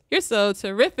Toros. You're so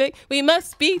terrific. We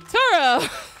must be Toro.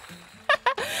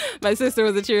 My sister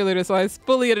was a cheerleader, so I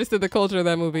fully understood the culture of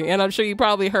that movie. And I'm sure you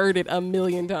probably heard it a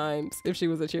million times if she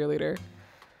was a cheerleader.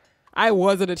 I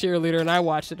wasn't a cheerleader, and I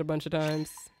watched it a bunch of times.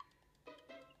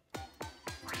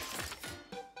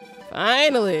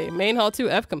 Finally, main hall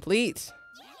 2F complete.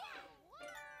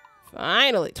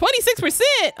 Finally, 26%.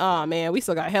 Oh man, we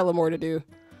still got hella more to do.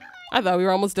 I thought we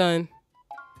were almost done.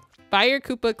 Fire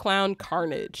Koopa Clown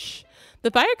Carnage.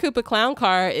 The Fire Koopa Clown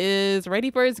car is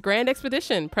ready for its grand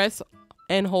expedition. Press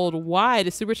and hold Y to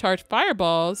supercharge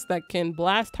fireballs that can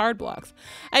blast hard blocks.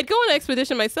 I'd go on an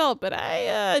expedition myself, but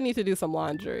I need to do some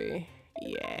laundry.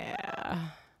 Yeah.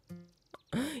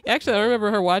 Actually, I remember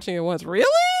her watching it once. Really?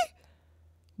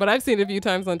 But I've seen it a few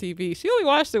times on TV. She only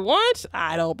watched it once?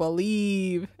 I don't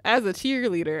believe. As a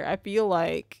cheerleader, I feel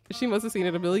like she must have seen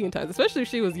it a million times, especially if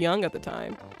she was young at the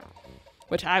time.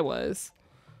 Which I was.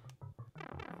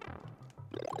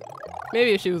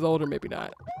 Maybe if she was older, maybe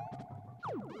not.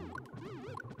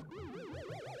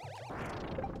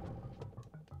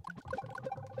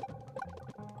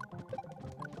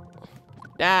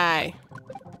 Die.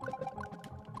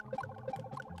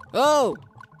 Oh!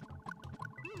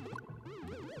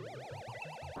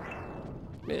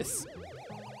 Miss.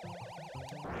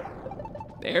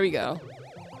 There we go.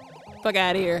 Fuck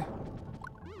out of here.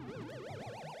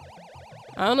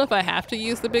 I don't know if I have to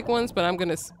use the big ones, but I'm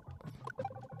gonna...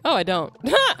 Oh, I don't.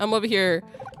 I'm over here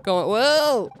going,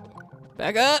 whoa!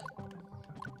 Back up!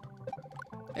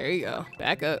 There you go.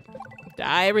 Back up.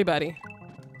 Die, everybody.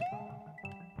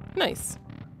 Nice.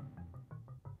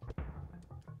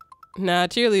 Nah,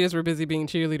 cheerleaders were busy being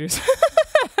cheerleaders.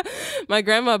 My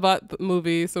grandma bought the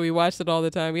movie, so we watched it all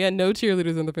the time. We had no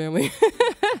cheerleaders in the family.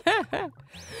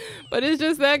 But it's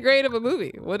just that great of a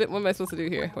movie. What am I supposed to do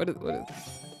here? What is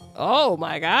Oh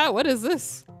my god, what is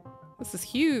this? This is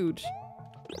huge.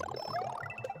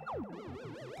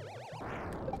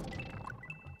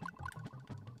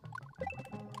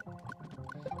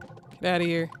 Get out of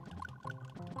here.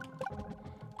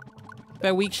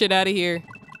 That weak shit out of here.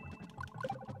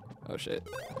 Oh shit.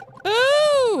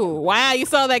 Ooh! Wow, you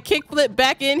saw that kickflip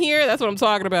back in here? That's what I'm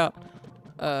talking about.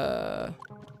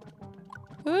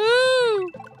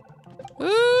 Ooh!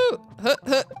 Ooh! Huh,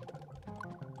 huh.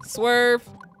 Swerve.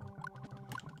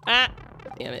 Ah!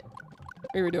 Damn it.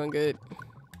 We were doing good.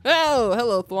 Oh!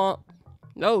 Hello, Thwomp.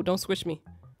 No, don't squish me.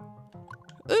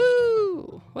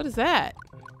 Ooh! What is that?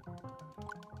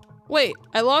 Wait,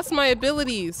 I lost my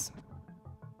abilities.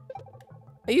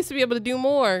 I used to be able to do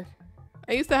more.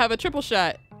 I used to have a triple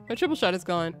shot. My triple shot is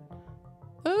gone.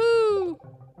 Ooh.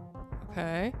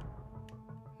 Okay.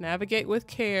 Navigate with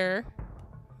care.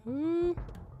 Ooh.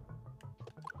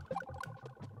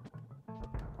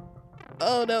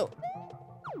 Oh no.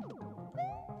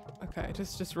 Okay,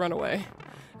 just run away.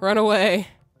 Run away.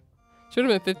 Should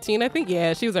have been 15, I think.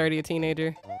 Yeah, she was already a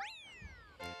teenager.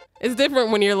 It's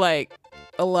different when you're like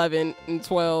 11 and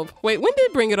 12. Wait, when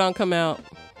did Bring It On come out?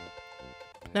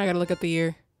 Now I gotta look up the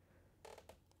year.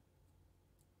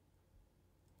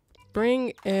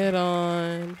 Bring It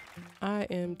On.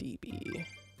 IMDb.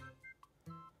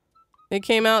 It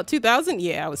came out 2000?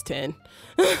 Yeah, I was 10.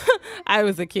 I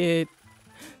was a kid.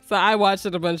 So I watched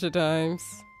it a bunch of times.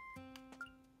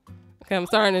 Okay, I'm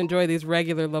starting to enjoy these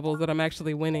regular levels that I'm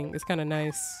actually winning. It's kind of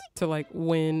nice to like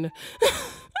win.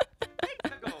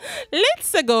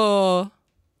 Let's go.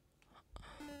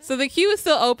 So the queue is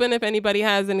still open if anybody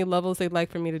has any levels they'd like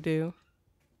for me to do.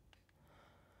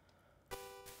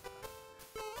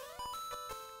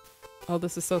 Oh,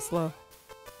 this is so slow.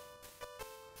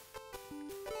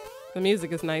 The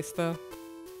music is nice though.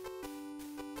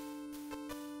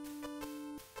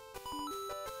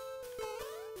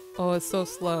 Oh, it's so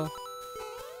slow.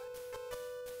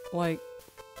 Like,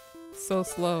 so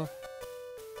slow.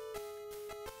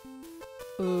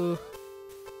 Ooh.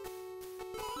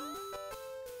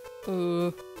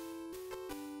 Ooh.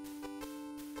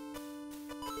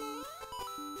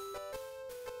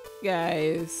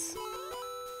 Guys.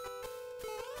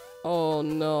 Oh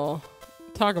no.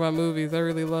 Talk about movies I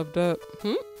really loved up.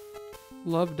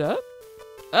 Loved up?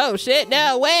 Oh shit,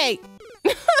 no, wait!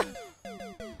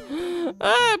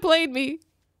 Ah, it played me.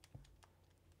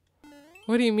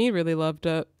 What do you mean really loved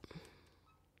up?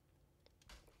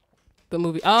 The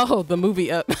movie. Oh, the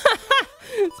movie Up.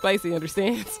 Spicy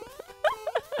understands.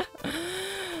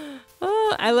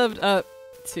 Oh, I loved Up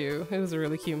too. It was a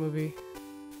really cute movie.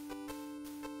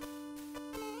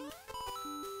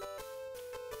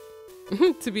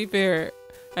 To be fair,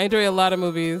 I enjoy a lot of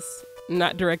movies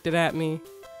not directed at me.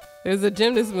 There's a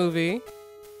gymnast movie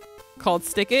called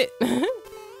Stick It.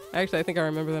 Actually, I think I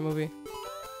remember that movie.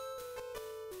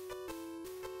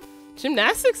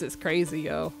 Gymnastics is crazy,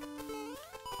 yo.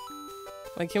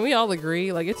 Like, can we all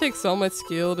agree? Like, it takes so much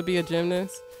skill to be a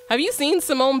gymnast. Have you seen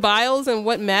Simone Biles and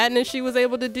what madness she was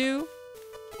able to do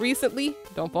recently?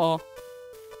 Don't fall.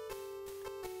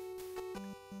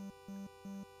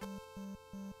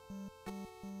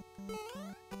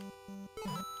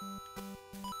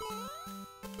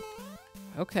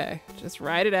 Okay, just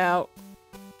ride it out.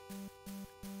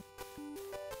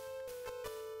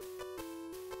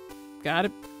 Got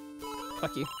it.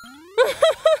 Fuck you.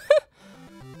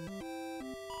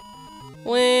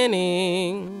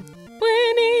 Winning.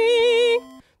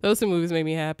 Winning. Those two movies made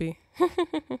me happy.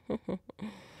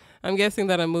 I'm guessing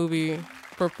that a movie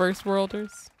for first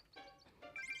worlders.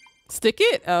 Stick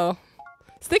It? Oh.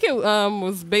 Stick It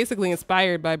was basically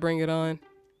inspired by Bring It On.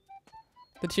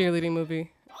 The cheerleading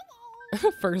movie.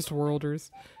 First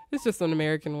worlders. It's just an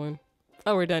American one.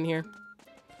 Oh, we're done here.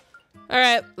 All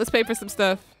right, let's pay for some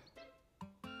stuff.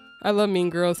 I love Mean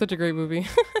Girls. Such a great movie.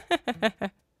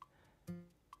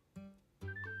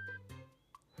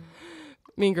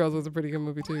 Mean Girls was a pretty good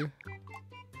movie too.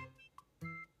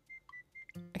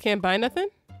 I can't buy nothing?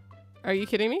 Are you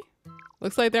kidding me?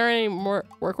 Looks like there aren't any more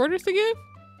work orders to give.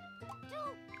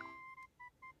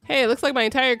 Hey, it looks like my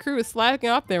entire crew is slacking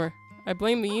off there. I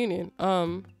blame the union.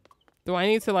 Do I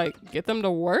need to like get them to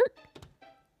work?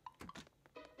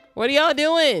 What are y'all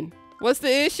doing? What's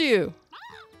the issue?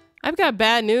 I've got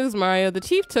bad news, Mario. The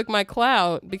chief took my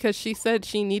cloud because she said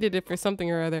she needed it for something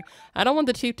or other. I don't want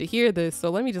the chief to hear this, so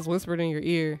let me just whisper it in your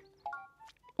ear.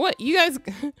 What? You guys...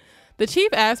 The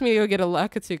chief asked me to go get a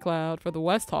Lakitu cloud for the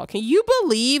West Hall. Can you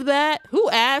believe that?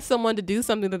 Who asked someone to do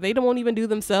something that they won't even do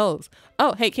themselves?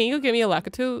 Oh, hey, can you go get me a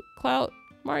Lakitu cloud,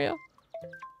 Mario? Yeah.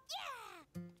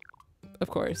 Of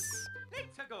course.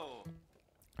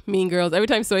 Mean Girls. Every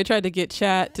time Soy tried to get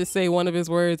chat to say one of his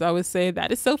words, I would say,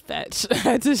 that is so fetch. I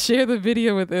had to share the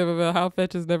video with him about how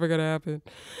fetch is never going to happen.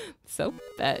 So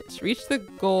fetch. Reach the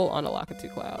goal on a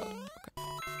Lakitu cloud.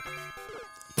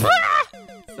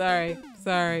 Okay.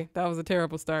 Sorry. That was a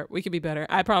terrible start. We could be better.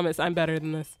 I promise I'm better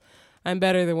than this. I'm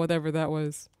better than whatever that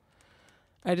was.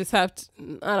 I just have to,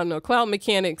 I don't know. Cloud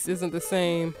mechanics isn't the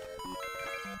same.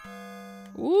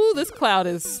 Ooh, this cloud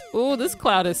is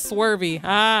swervy.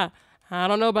 I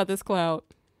don't know about this cloud.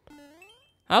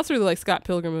 I also really like Scott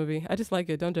Pilgrim movie. I just like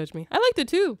it. Don't judge me. I liked it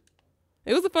too.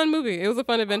 It was a fun movie. It was a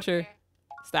fun adventure.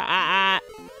 Stop.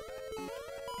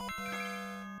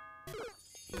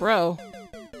 Bro.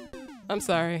 I'm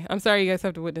sorry. I'm sorry you guys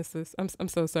have to witness this. I'm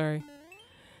so sorry.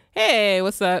 Hey,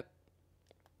 what's up?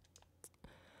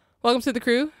 Welcome to the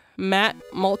crew. Matt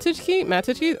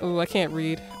Maltichke? Oh, I can't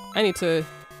read. I need to...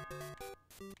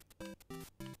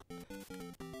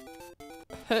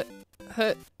 Hut.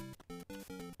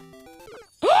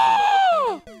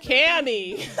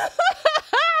 Cammy!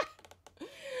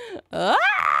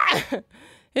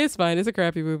 It's fine. It's a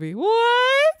crappy movie.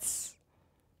 What?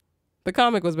 The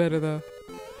comic was better though.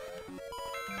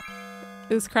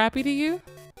 It was crappy to you?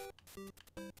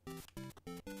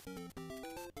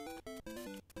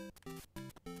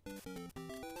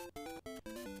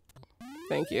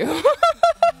 Thank you.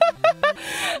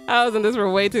 I was in this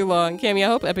for way too long. Cammy, I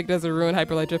hope Epic doesn't ruin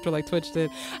Hyperlight Drifter like Twitch did.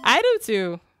 I do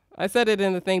too. I said it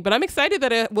in the thing, but I'm excited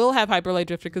that it will have Hyperlight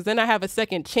Drifter because then I have a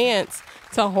second chance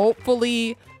to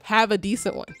hopefully have a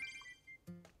decent one.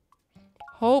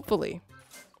 Hopefully.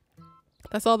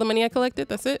 That's all the money I collected?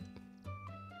 That's it?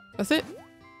 That's it?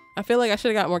 I feel like I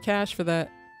should have got more cash for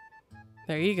that.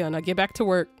 There you go. Now get back to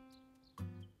work.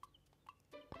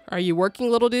 Are you working,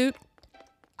 little dude?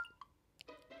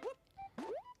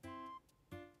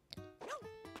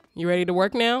 You ready to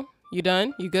work now? You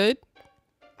done? You good?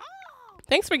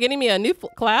 Thanks for getting me a new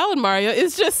cloud, Mario.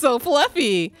 It's just so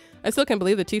fluffy. I still can't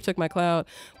believe the chief took my cloud.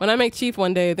 When I make chief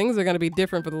one day, things are going to be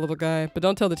different for the little guy. But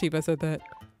don't tell the chief I said that.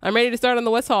 I'm ready to start on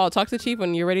the West Hall. Talk to the chief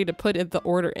when you're ready to put the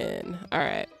order in. All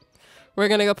right. We're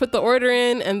going to go put the order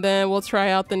in, and then we'll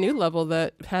try out the new level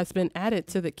that has been added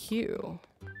to the queue.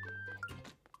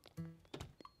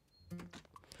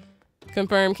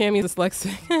 Confirm, Cammy's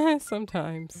dyslexic.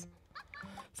 Sometimes.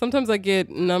 Sometimes I get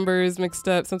numbers mixed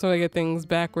up. Sometimes I get things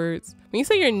backwards. When you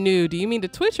say you're new, do you mean to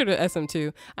Twitch or to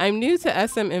SM2? I'm new to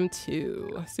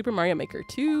SMM2. Super Mario Maker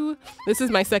 2. This is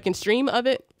my second stream of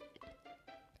it.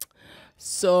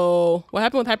 So what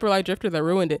happened with Hyperlight Drifter that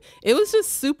ruined it? It was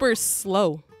just super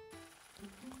slow.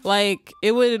 Like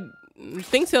it would,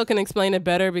 Thinktail can explain it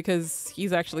better because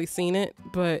he's actually seen it,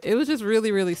 but it was just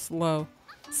really, really slow.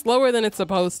 Slower than it's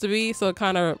supposed to be. So it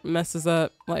kind of messes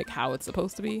up like how it's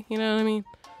supposed to be. You know what I mean?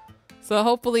 So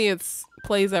hopefully it's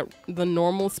plays at the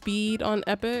normal speed on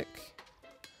Epic.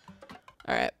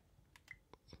 All right.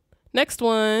 Next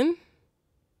one.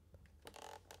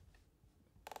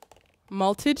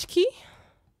 Maltichke.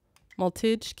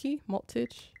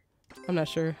 I'm not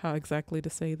sure how exactly to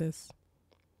say this.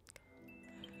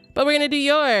 But we're going to do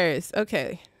yours.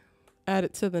 Okay. Add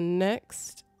it to the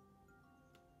next.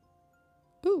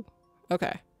 Ooh.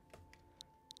 Okay.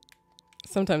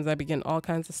 Sometimes I be getting all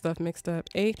kinds of stuff mixed up.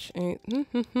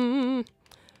 Welcome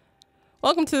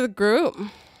to the group.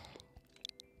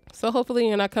 So hopefully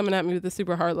you're not coming at me with a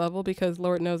super hard level because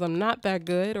Lord knows I'm not that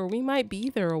good, or we might be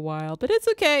there a while, but it's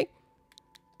okay.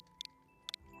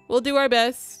 We'll do our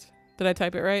best. Did I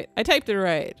type it right? I typed it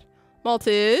right.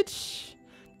 Maltage.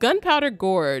 Gunpowder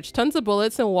Gorge. Tons of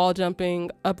bullets and wall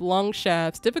jumping up long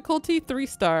shafts. Difficulty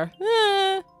 3-star.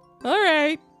 All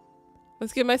right.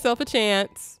 Let's give myself a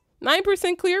chance.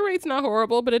 9% clear rate's not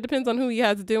horrible, but it depends on who he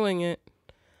has doing it.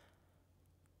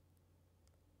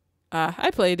 I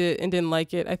played it and didn't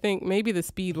like it. I think maybe the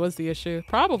speed was the issue.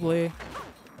 Probably.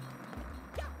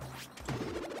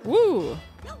 Woo.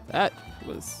 That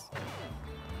was...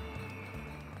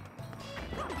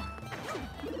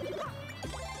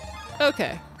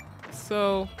 Okay.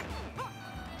 So...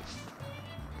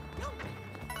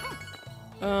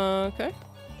 okay.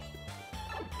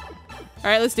 All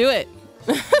right, let's do it.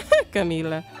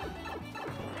 Camila.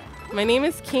 My name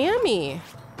is Cammy.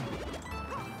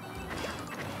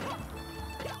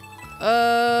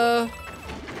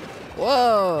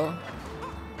 Whoa.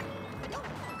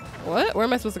 What? Where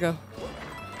am I supposed to go?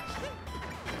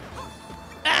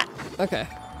 Ah! Okay.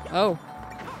 Oh.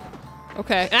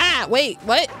 Okay. Ah, wait,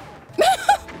 what?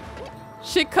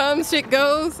 Shit comes, shit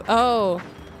goes. Oh,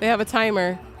 they have a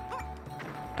timer.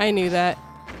 I knew that.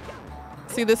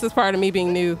 See, this is part of me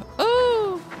being new.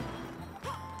 Oh.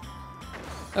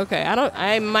 Okay,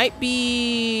 I might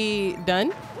be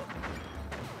done.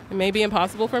 It may be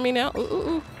impossible for me now. Ooh, ooh,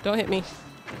 ooh. Don't hit me.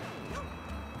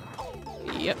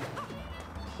 Yep.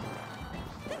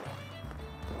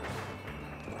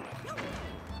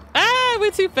 Ah, I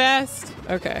went too fast.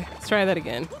 Okay, let's try that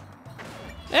again.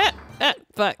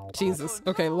 Fuck. Jesus.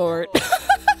 Okay, Lord.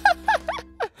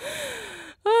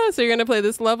 Oh, so you're gonna play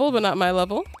this level, but not my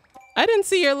level? I didn't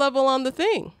see your level on the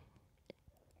thing.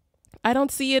 I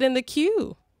don't see it in the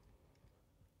queue.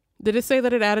 Did it say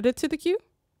that it added it to the queue?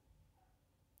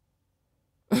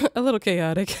 A little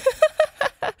chaotic.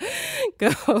 Go,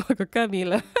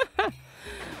 Camila.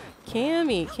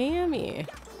 Cammy.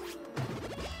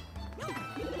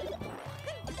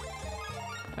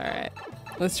 All right,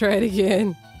 let's try it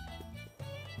again.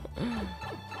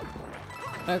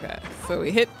 Okay, so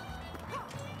we hit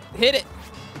it.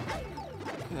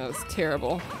 That was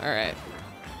terrible. All right.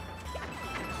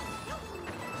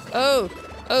 Oh,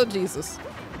 Jesus.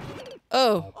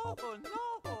 Oh.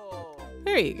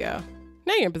 There you go.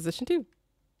 Now you're in position 2.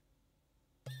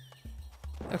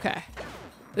 Okay.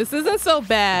 This isn't so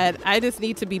bad. I just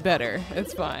need to be better.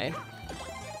 It's fine.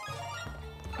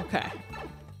 Okay.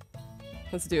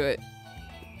 Let's do it.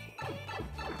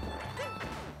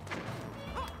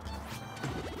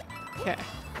 Okay.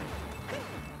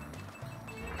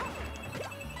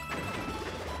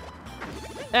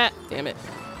 Ah, damn it.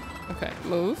 Okay,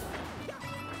 move.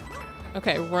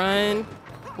 Okay, run.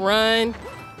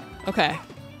 Okay.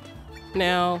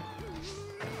 Now,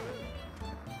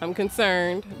 I'm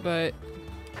concerned, but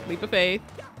leap of faith.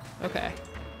 Okay.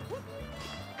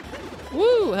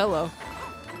 Woo, hello.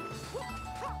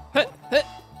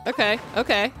 Okay.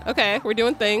 We're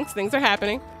doing things. Things are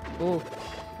happening. Ooh.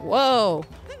 Whoa.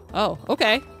 Oh,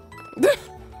 okay.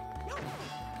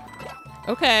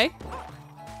 Okay.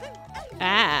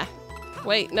 Ah.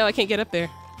 Wait, no, I can't get up there.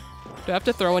 Do I have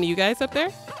to throw one of you guys up there?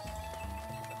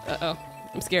 Uh-oh.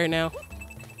 I'm scared now.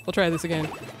 We'll try this again.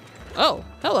 Oh,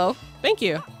 hello. Thank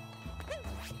you.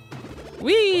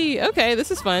 Whee! Okay, this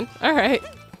is fun. All right.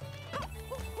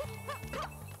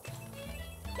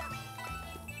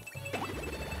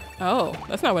 Oh,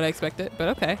 that's not what I expected, but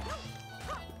okay.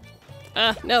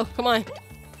 No, come on.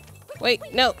 Wait,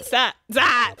 no, stop.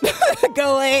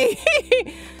 Go away.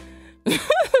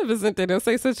 Vicente, don't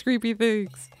say such creepy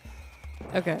things.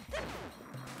 Okay.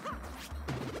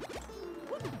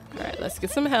 All right, let's get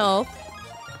some health.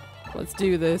 Let's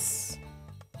do this.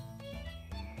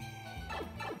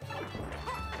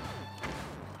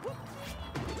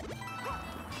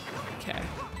 Okay.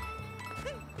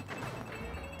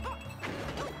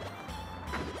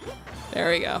 There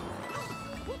we go.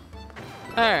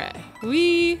 All right.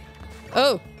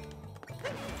 Oh.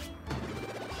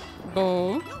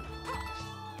 Boom.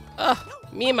 Ugh.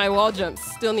 Me and my wall jumps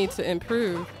still need to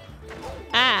improve.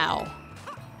 Ow.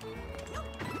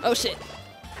 Oh, shit.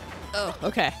 Oh,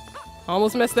 okay.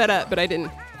 Almost messed that up, but I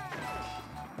didn't.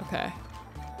 Okay.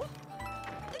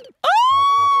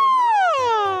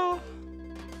 Oh!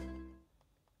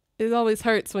 It always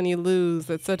hurts when you lose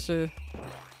at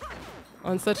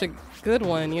on such a good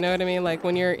one, you know what I mean? Like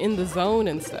when you're in the zone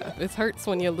and stuff. It hurts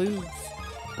when you lose.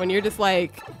 When you're just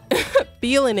like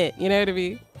feeling it, you know what I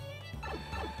mean?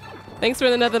 Thanks for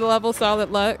another level,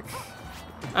 solid luck.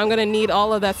 I'm gonna need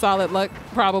all of that solid luck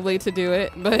probably to do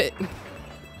it, but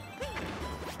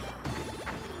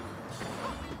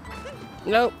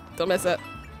nope, don't mess up.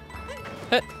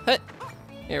 Hut.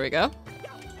 Here we go.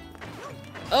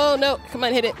 Oh no, come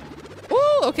on, hit it. Woo,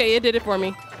 okay, it did it for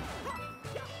me.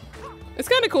 It's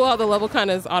kind of cool how the level kind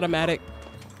of is automatic.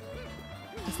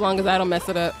 As long as I don't mess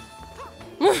it up.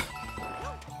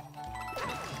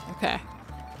 Okay,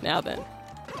 now then.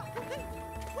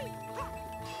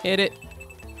 Hit it.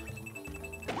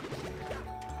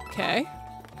 Okay.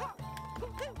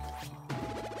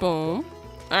 Boom.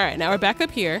 All right, now we're back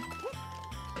up here.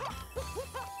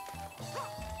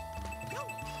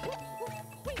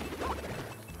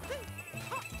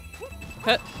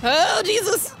 Oh,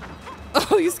 Jesus.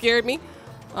 Oh, you scared me.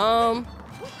 I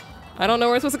don't know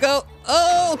where I'm supposed to go.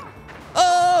 Oh!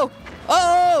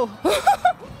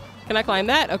 Can I climb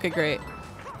that? Okay, great.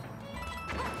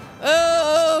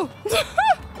 Oh!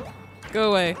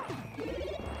 Go away.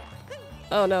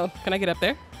 Oh no, can I get up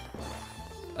there?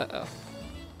 Uh-oh.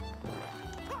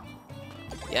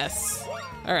 Yes.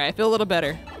 All right, I feel a little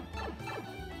better.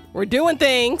 We're doing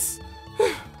things.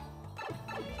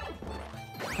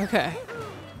 Okay.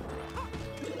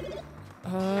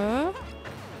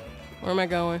 Where am I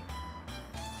going?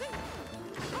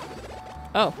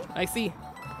 Oh, I see.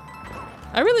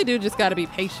 I really do just gotta be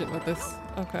patient with this.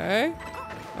 Okay.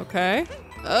 Okay.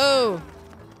 Oh.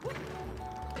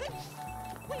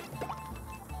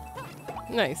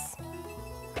 Nice.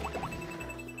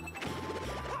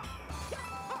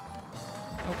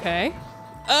 Okay.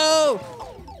 Oh!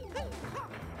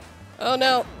 Oh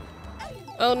no.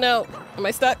 Oh no. Am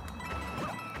I stuck?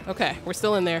 Okay, we're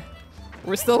still in there.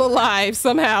 We're still alive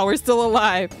somehow. We're still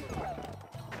alive.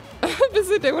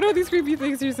 Vicente, what are these creepy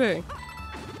things you're saying?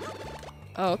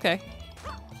 Oh, okay.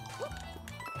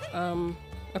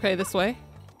 Okay, this way.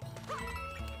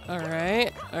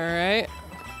 Alright, alright.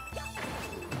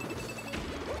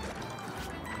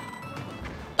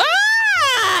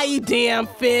 Ah, you damn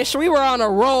fish. We were on a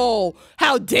roll.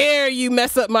 How dare you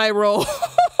mess up my roll?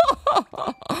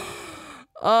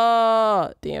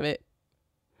 Oh, damn it.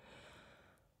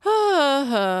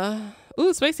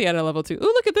 Ooh, Spicy at a level 2. Ooh,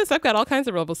 look at this. I've got all kinds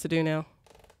of levels to do now.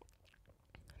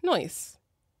 Nice.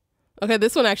 Okay,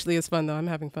 this one actually is fun, though. I'm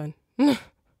having fun.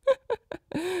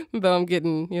 Though I'm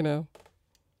getting, you know,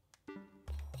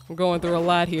 I'm going through a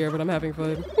lot here, but I'm having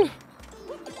fun.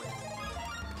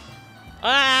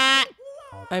 Ah!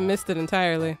 I missed it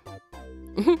entirely.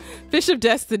 Fish of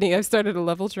Destiny. I've started a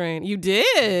level train. You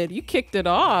did. You kicked it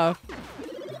off.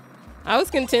 I was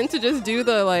content to just do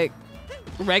the, like,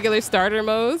 regular starter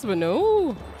modes, but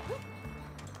no.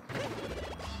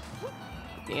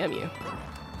 Damn you.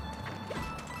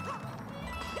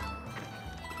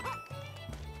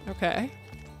 Okay.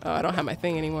 Oh, I don't have my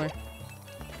thing anymore.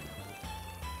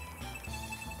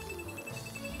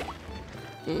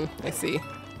 I see.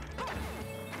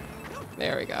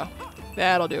 There we go.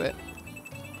 That'll do it.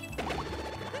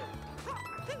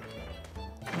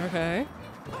 Okay.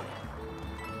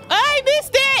 I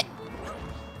missed it!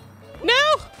 No!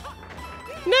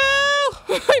 No!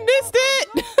 I missed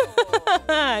it!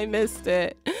 I missed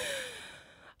it.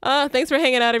 Thanks for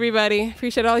hanging out, everybody.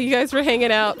 Appreciate all you guys for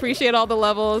hanging out. Appreciate all the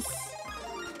levels.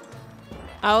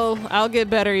 I'll get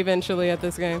better eventually at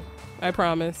this game. I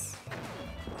promise.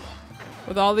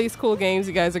 With all these cool games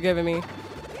you guys are giving me.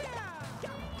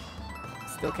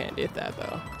 Still can't get that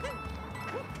though.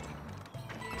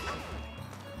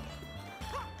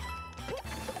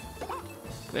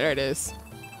 There it is.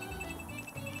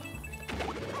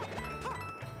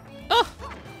 Oh!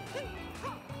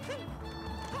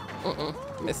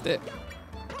 Missed it.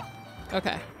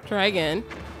 Okay, try again.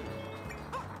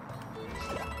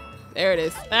 There it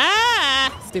is.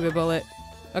 Ah! Stupid bullet.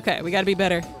 Okay, we gotta be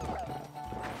better.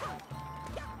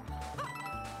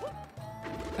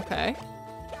 Okay.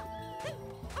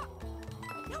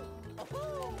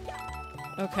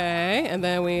 Okay, and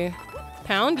then we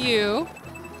pound you.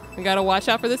 We gotta watch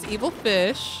out for this evil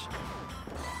fish.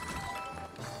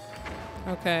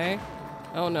 Okay.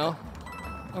 Oh no.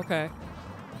 Okay.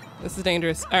 This is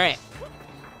dangerous. All right.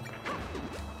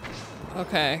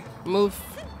 Okay. Move.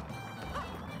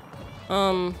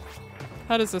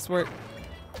 How does this work?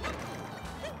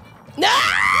 No!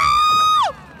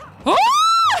 Oh!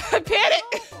 I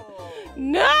panicked!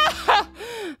 No!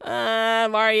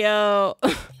 Mario.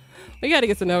 We gotta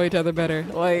get to know each other better.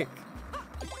 Like,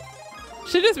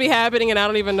 should just be happening and I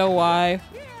don't even know why.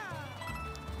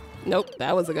 Nope,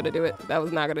 that wasn't gonna do it. That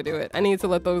was not gonna do it. I need to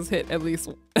let those hit at least.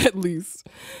 At least.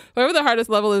 Whoever the hardest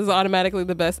level is automatically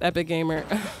the best epic gamer.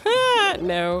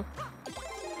 No.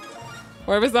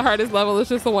 Whoever's the hardest level is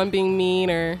just the one being mean,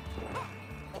 or...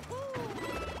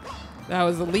 That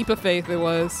was a leap of faith, it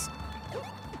was.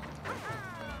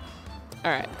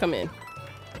 Alright, come in.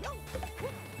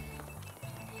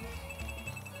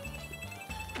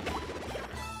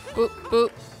 Boop,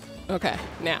 boop. Okay,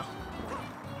 now.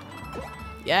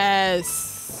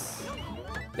 Yes.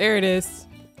 There it is.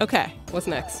 Okay, what's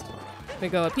next? We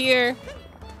go up here.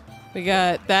 We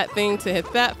got that thing to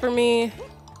hit that for me.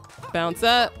 Bounce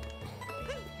up.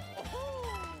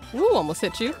 Ooh, almost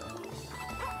hit you.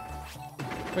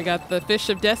 We got the Fish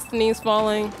of Destinies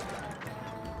falling.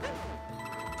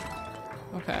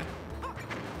 Okay.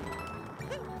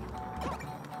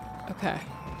 Okay.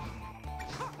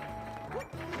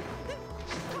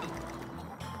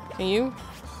 Can you?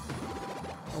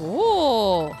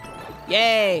 Oh,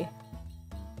 yay.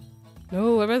 No,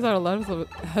 whoever's our love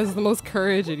has the most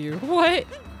courage in you. What?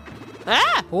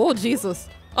 Ah! Oh, Jesus.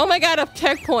 Oh my God, a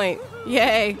checkpoint.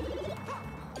 Yay.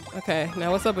 Okay,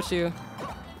 now what's up with you?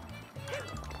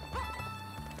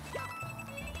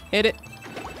 Hit it.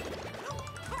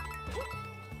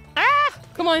 Ah!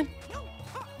 Come on.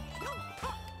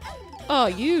 Oh,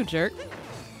 you jerk.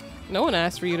 No one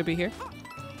asked for you to be here.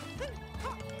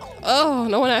 Oh,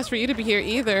 no one asked for you to be here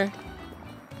either.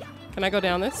 Can I go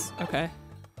down this? Okay.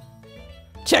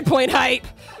 Checkpoint hype!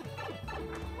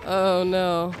 Oh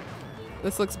no.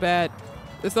 This looks bad.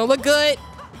 This don't look good.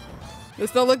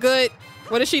 This don't look good.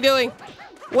 What is she doing?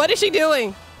 What is she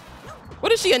doing?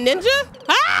 What is she, a ninja?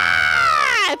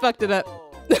 Ah! I fucked it up.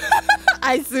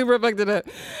 I super fucked it up.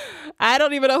 I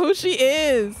don't even know who she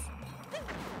is.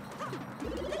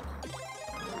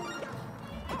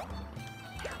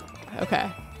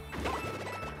 Okay.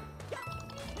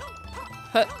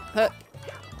 Huh, huh.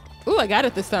 Ooh, I got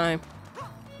it this time.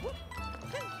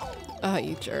 Oh,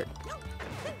 you jerk.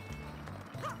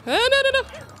 Oh, no, no, no.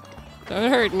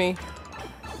 Don't hurt me.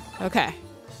 Okay.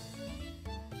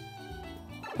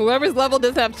 Whoever's level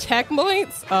doesn't have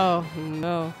checkpoints? Oh,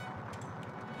 no.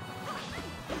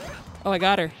 Oh, I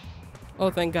got her.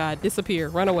 Oh, thank God. Disappear.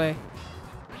 Run away.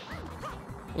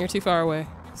 You're too far away.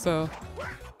 So.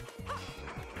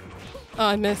 Oh,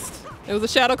 I missed. It was a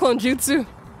shadow clone jutsu.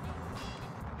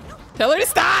 Tell her to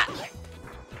stop.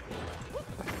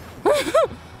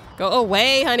 Go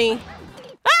away, honey.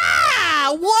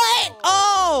 Ah, what?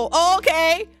 Oh,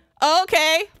 okay.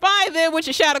 Okay. Fine then with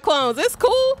your shadow clones. It's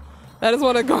cool. I just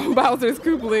want to go Bowser's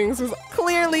Koopalings, who's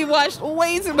clearly watched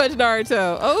way too much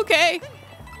Naruto. Okay.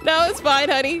 No, it's fine,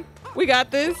 honey. We got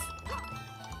this.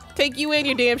 Take you and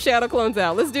your damn shadow clones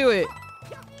out. Let's do it.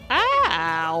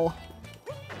 Ow.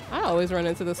 I always run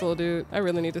into this little dude. I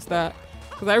really need to stop.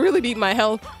 Because I really need my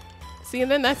health. See,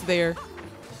 and then that's there.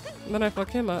 And then I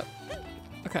fuck him up.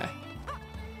 Okay.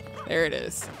 There it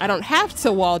is. I don't have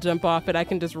to wall jump off it. I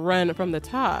can just run from the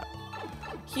top.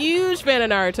 Huge fan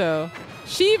of Naruto.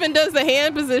 She even does the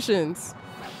hand positions.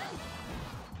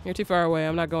 You're too far away.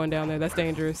 I'm not going down there. That's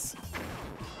dangerous.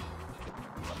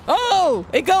 Oh,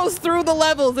 it goes through the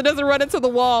levels. It doesn't run into the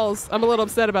walls. I'm a little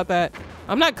upset about that.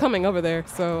 I'm not coming over there,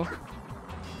 so.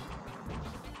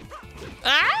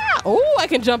 Ah! Oh, I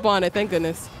can jump on it. Thank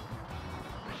goodness.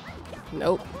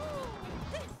 Nope.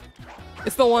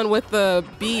 It's the one with the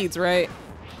beads, right?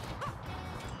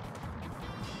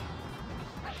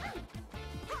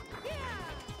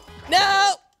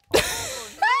 No!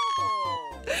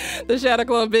 The shadow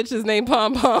clone bitch is named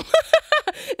Pom Pom.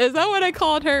 Is that what I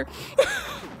called her?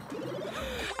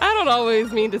 I don't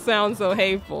always mean to sound so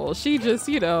hateful. She just,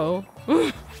 you know,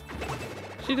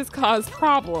 she just caused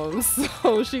problems.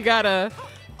 So she got a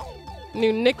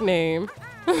new nickname.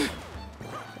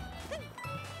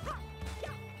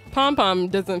 Pom Pom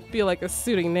doesn't feel like a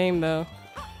suiting name though.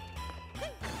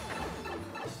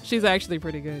 She's actually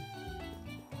pretty good.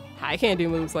 I can't do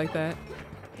moves like that.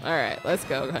 All right, let's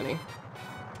go, honey.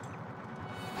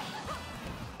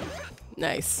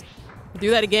 Nice.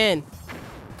 Do that again.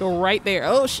 Go right there.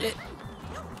 Oh shit.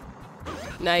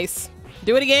 Nice.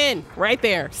 Do it again. Right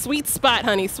there. Sweet spot,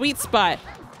 honey. Sweet spot.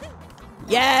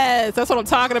 Yes, that's what I'm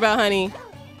talking about, honey.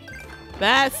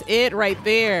 That's it right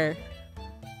there.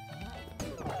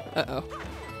 Uh-oh.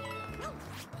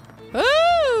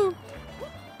 Oh!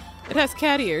 It has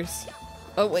cat ears.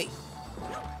 Oh, wait.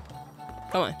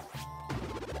 Come on.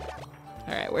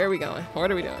 All right, where are we going?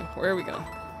 What are we doing? Where are we going?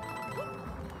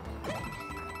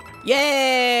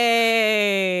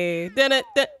 Yay! Dun -dun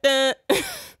 -dun -dun.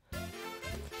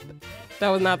 That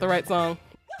was not the right song.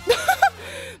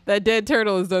 That dead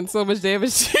turtle has done so much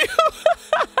damage to you.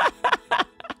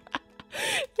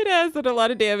 It has done a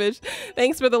lot of damage.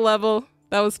 Thanks for the level.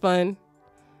 That was fun.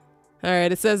 All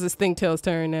right, it says it's Thinktail's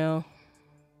turn now.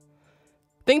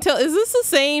 Thinktail, is this the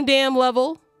same damn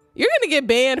level? You're gonna get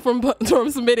banned from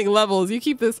submitting levels. You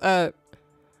keep this up.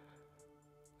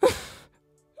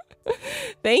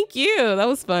 Thank you. That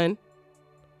was fun.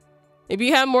 If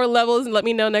you have more levels, let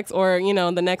me know next, or you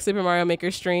know, the next Super Mario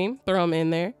Maker stream. Throw them in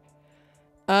there.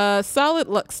 Solid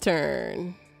Luck's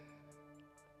turn.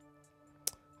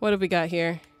 What have we got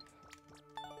here?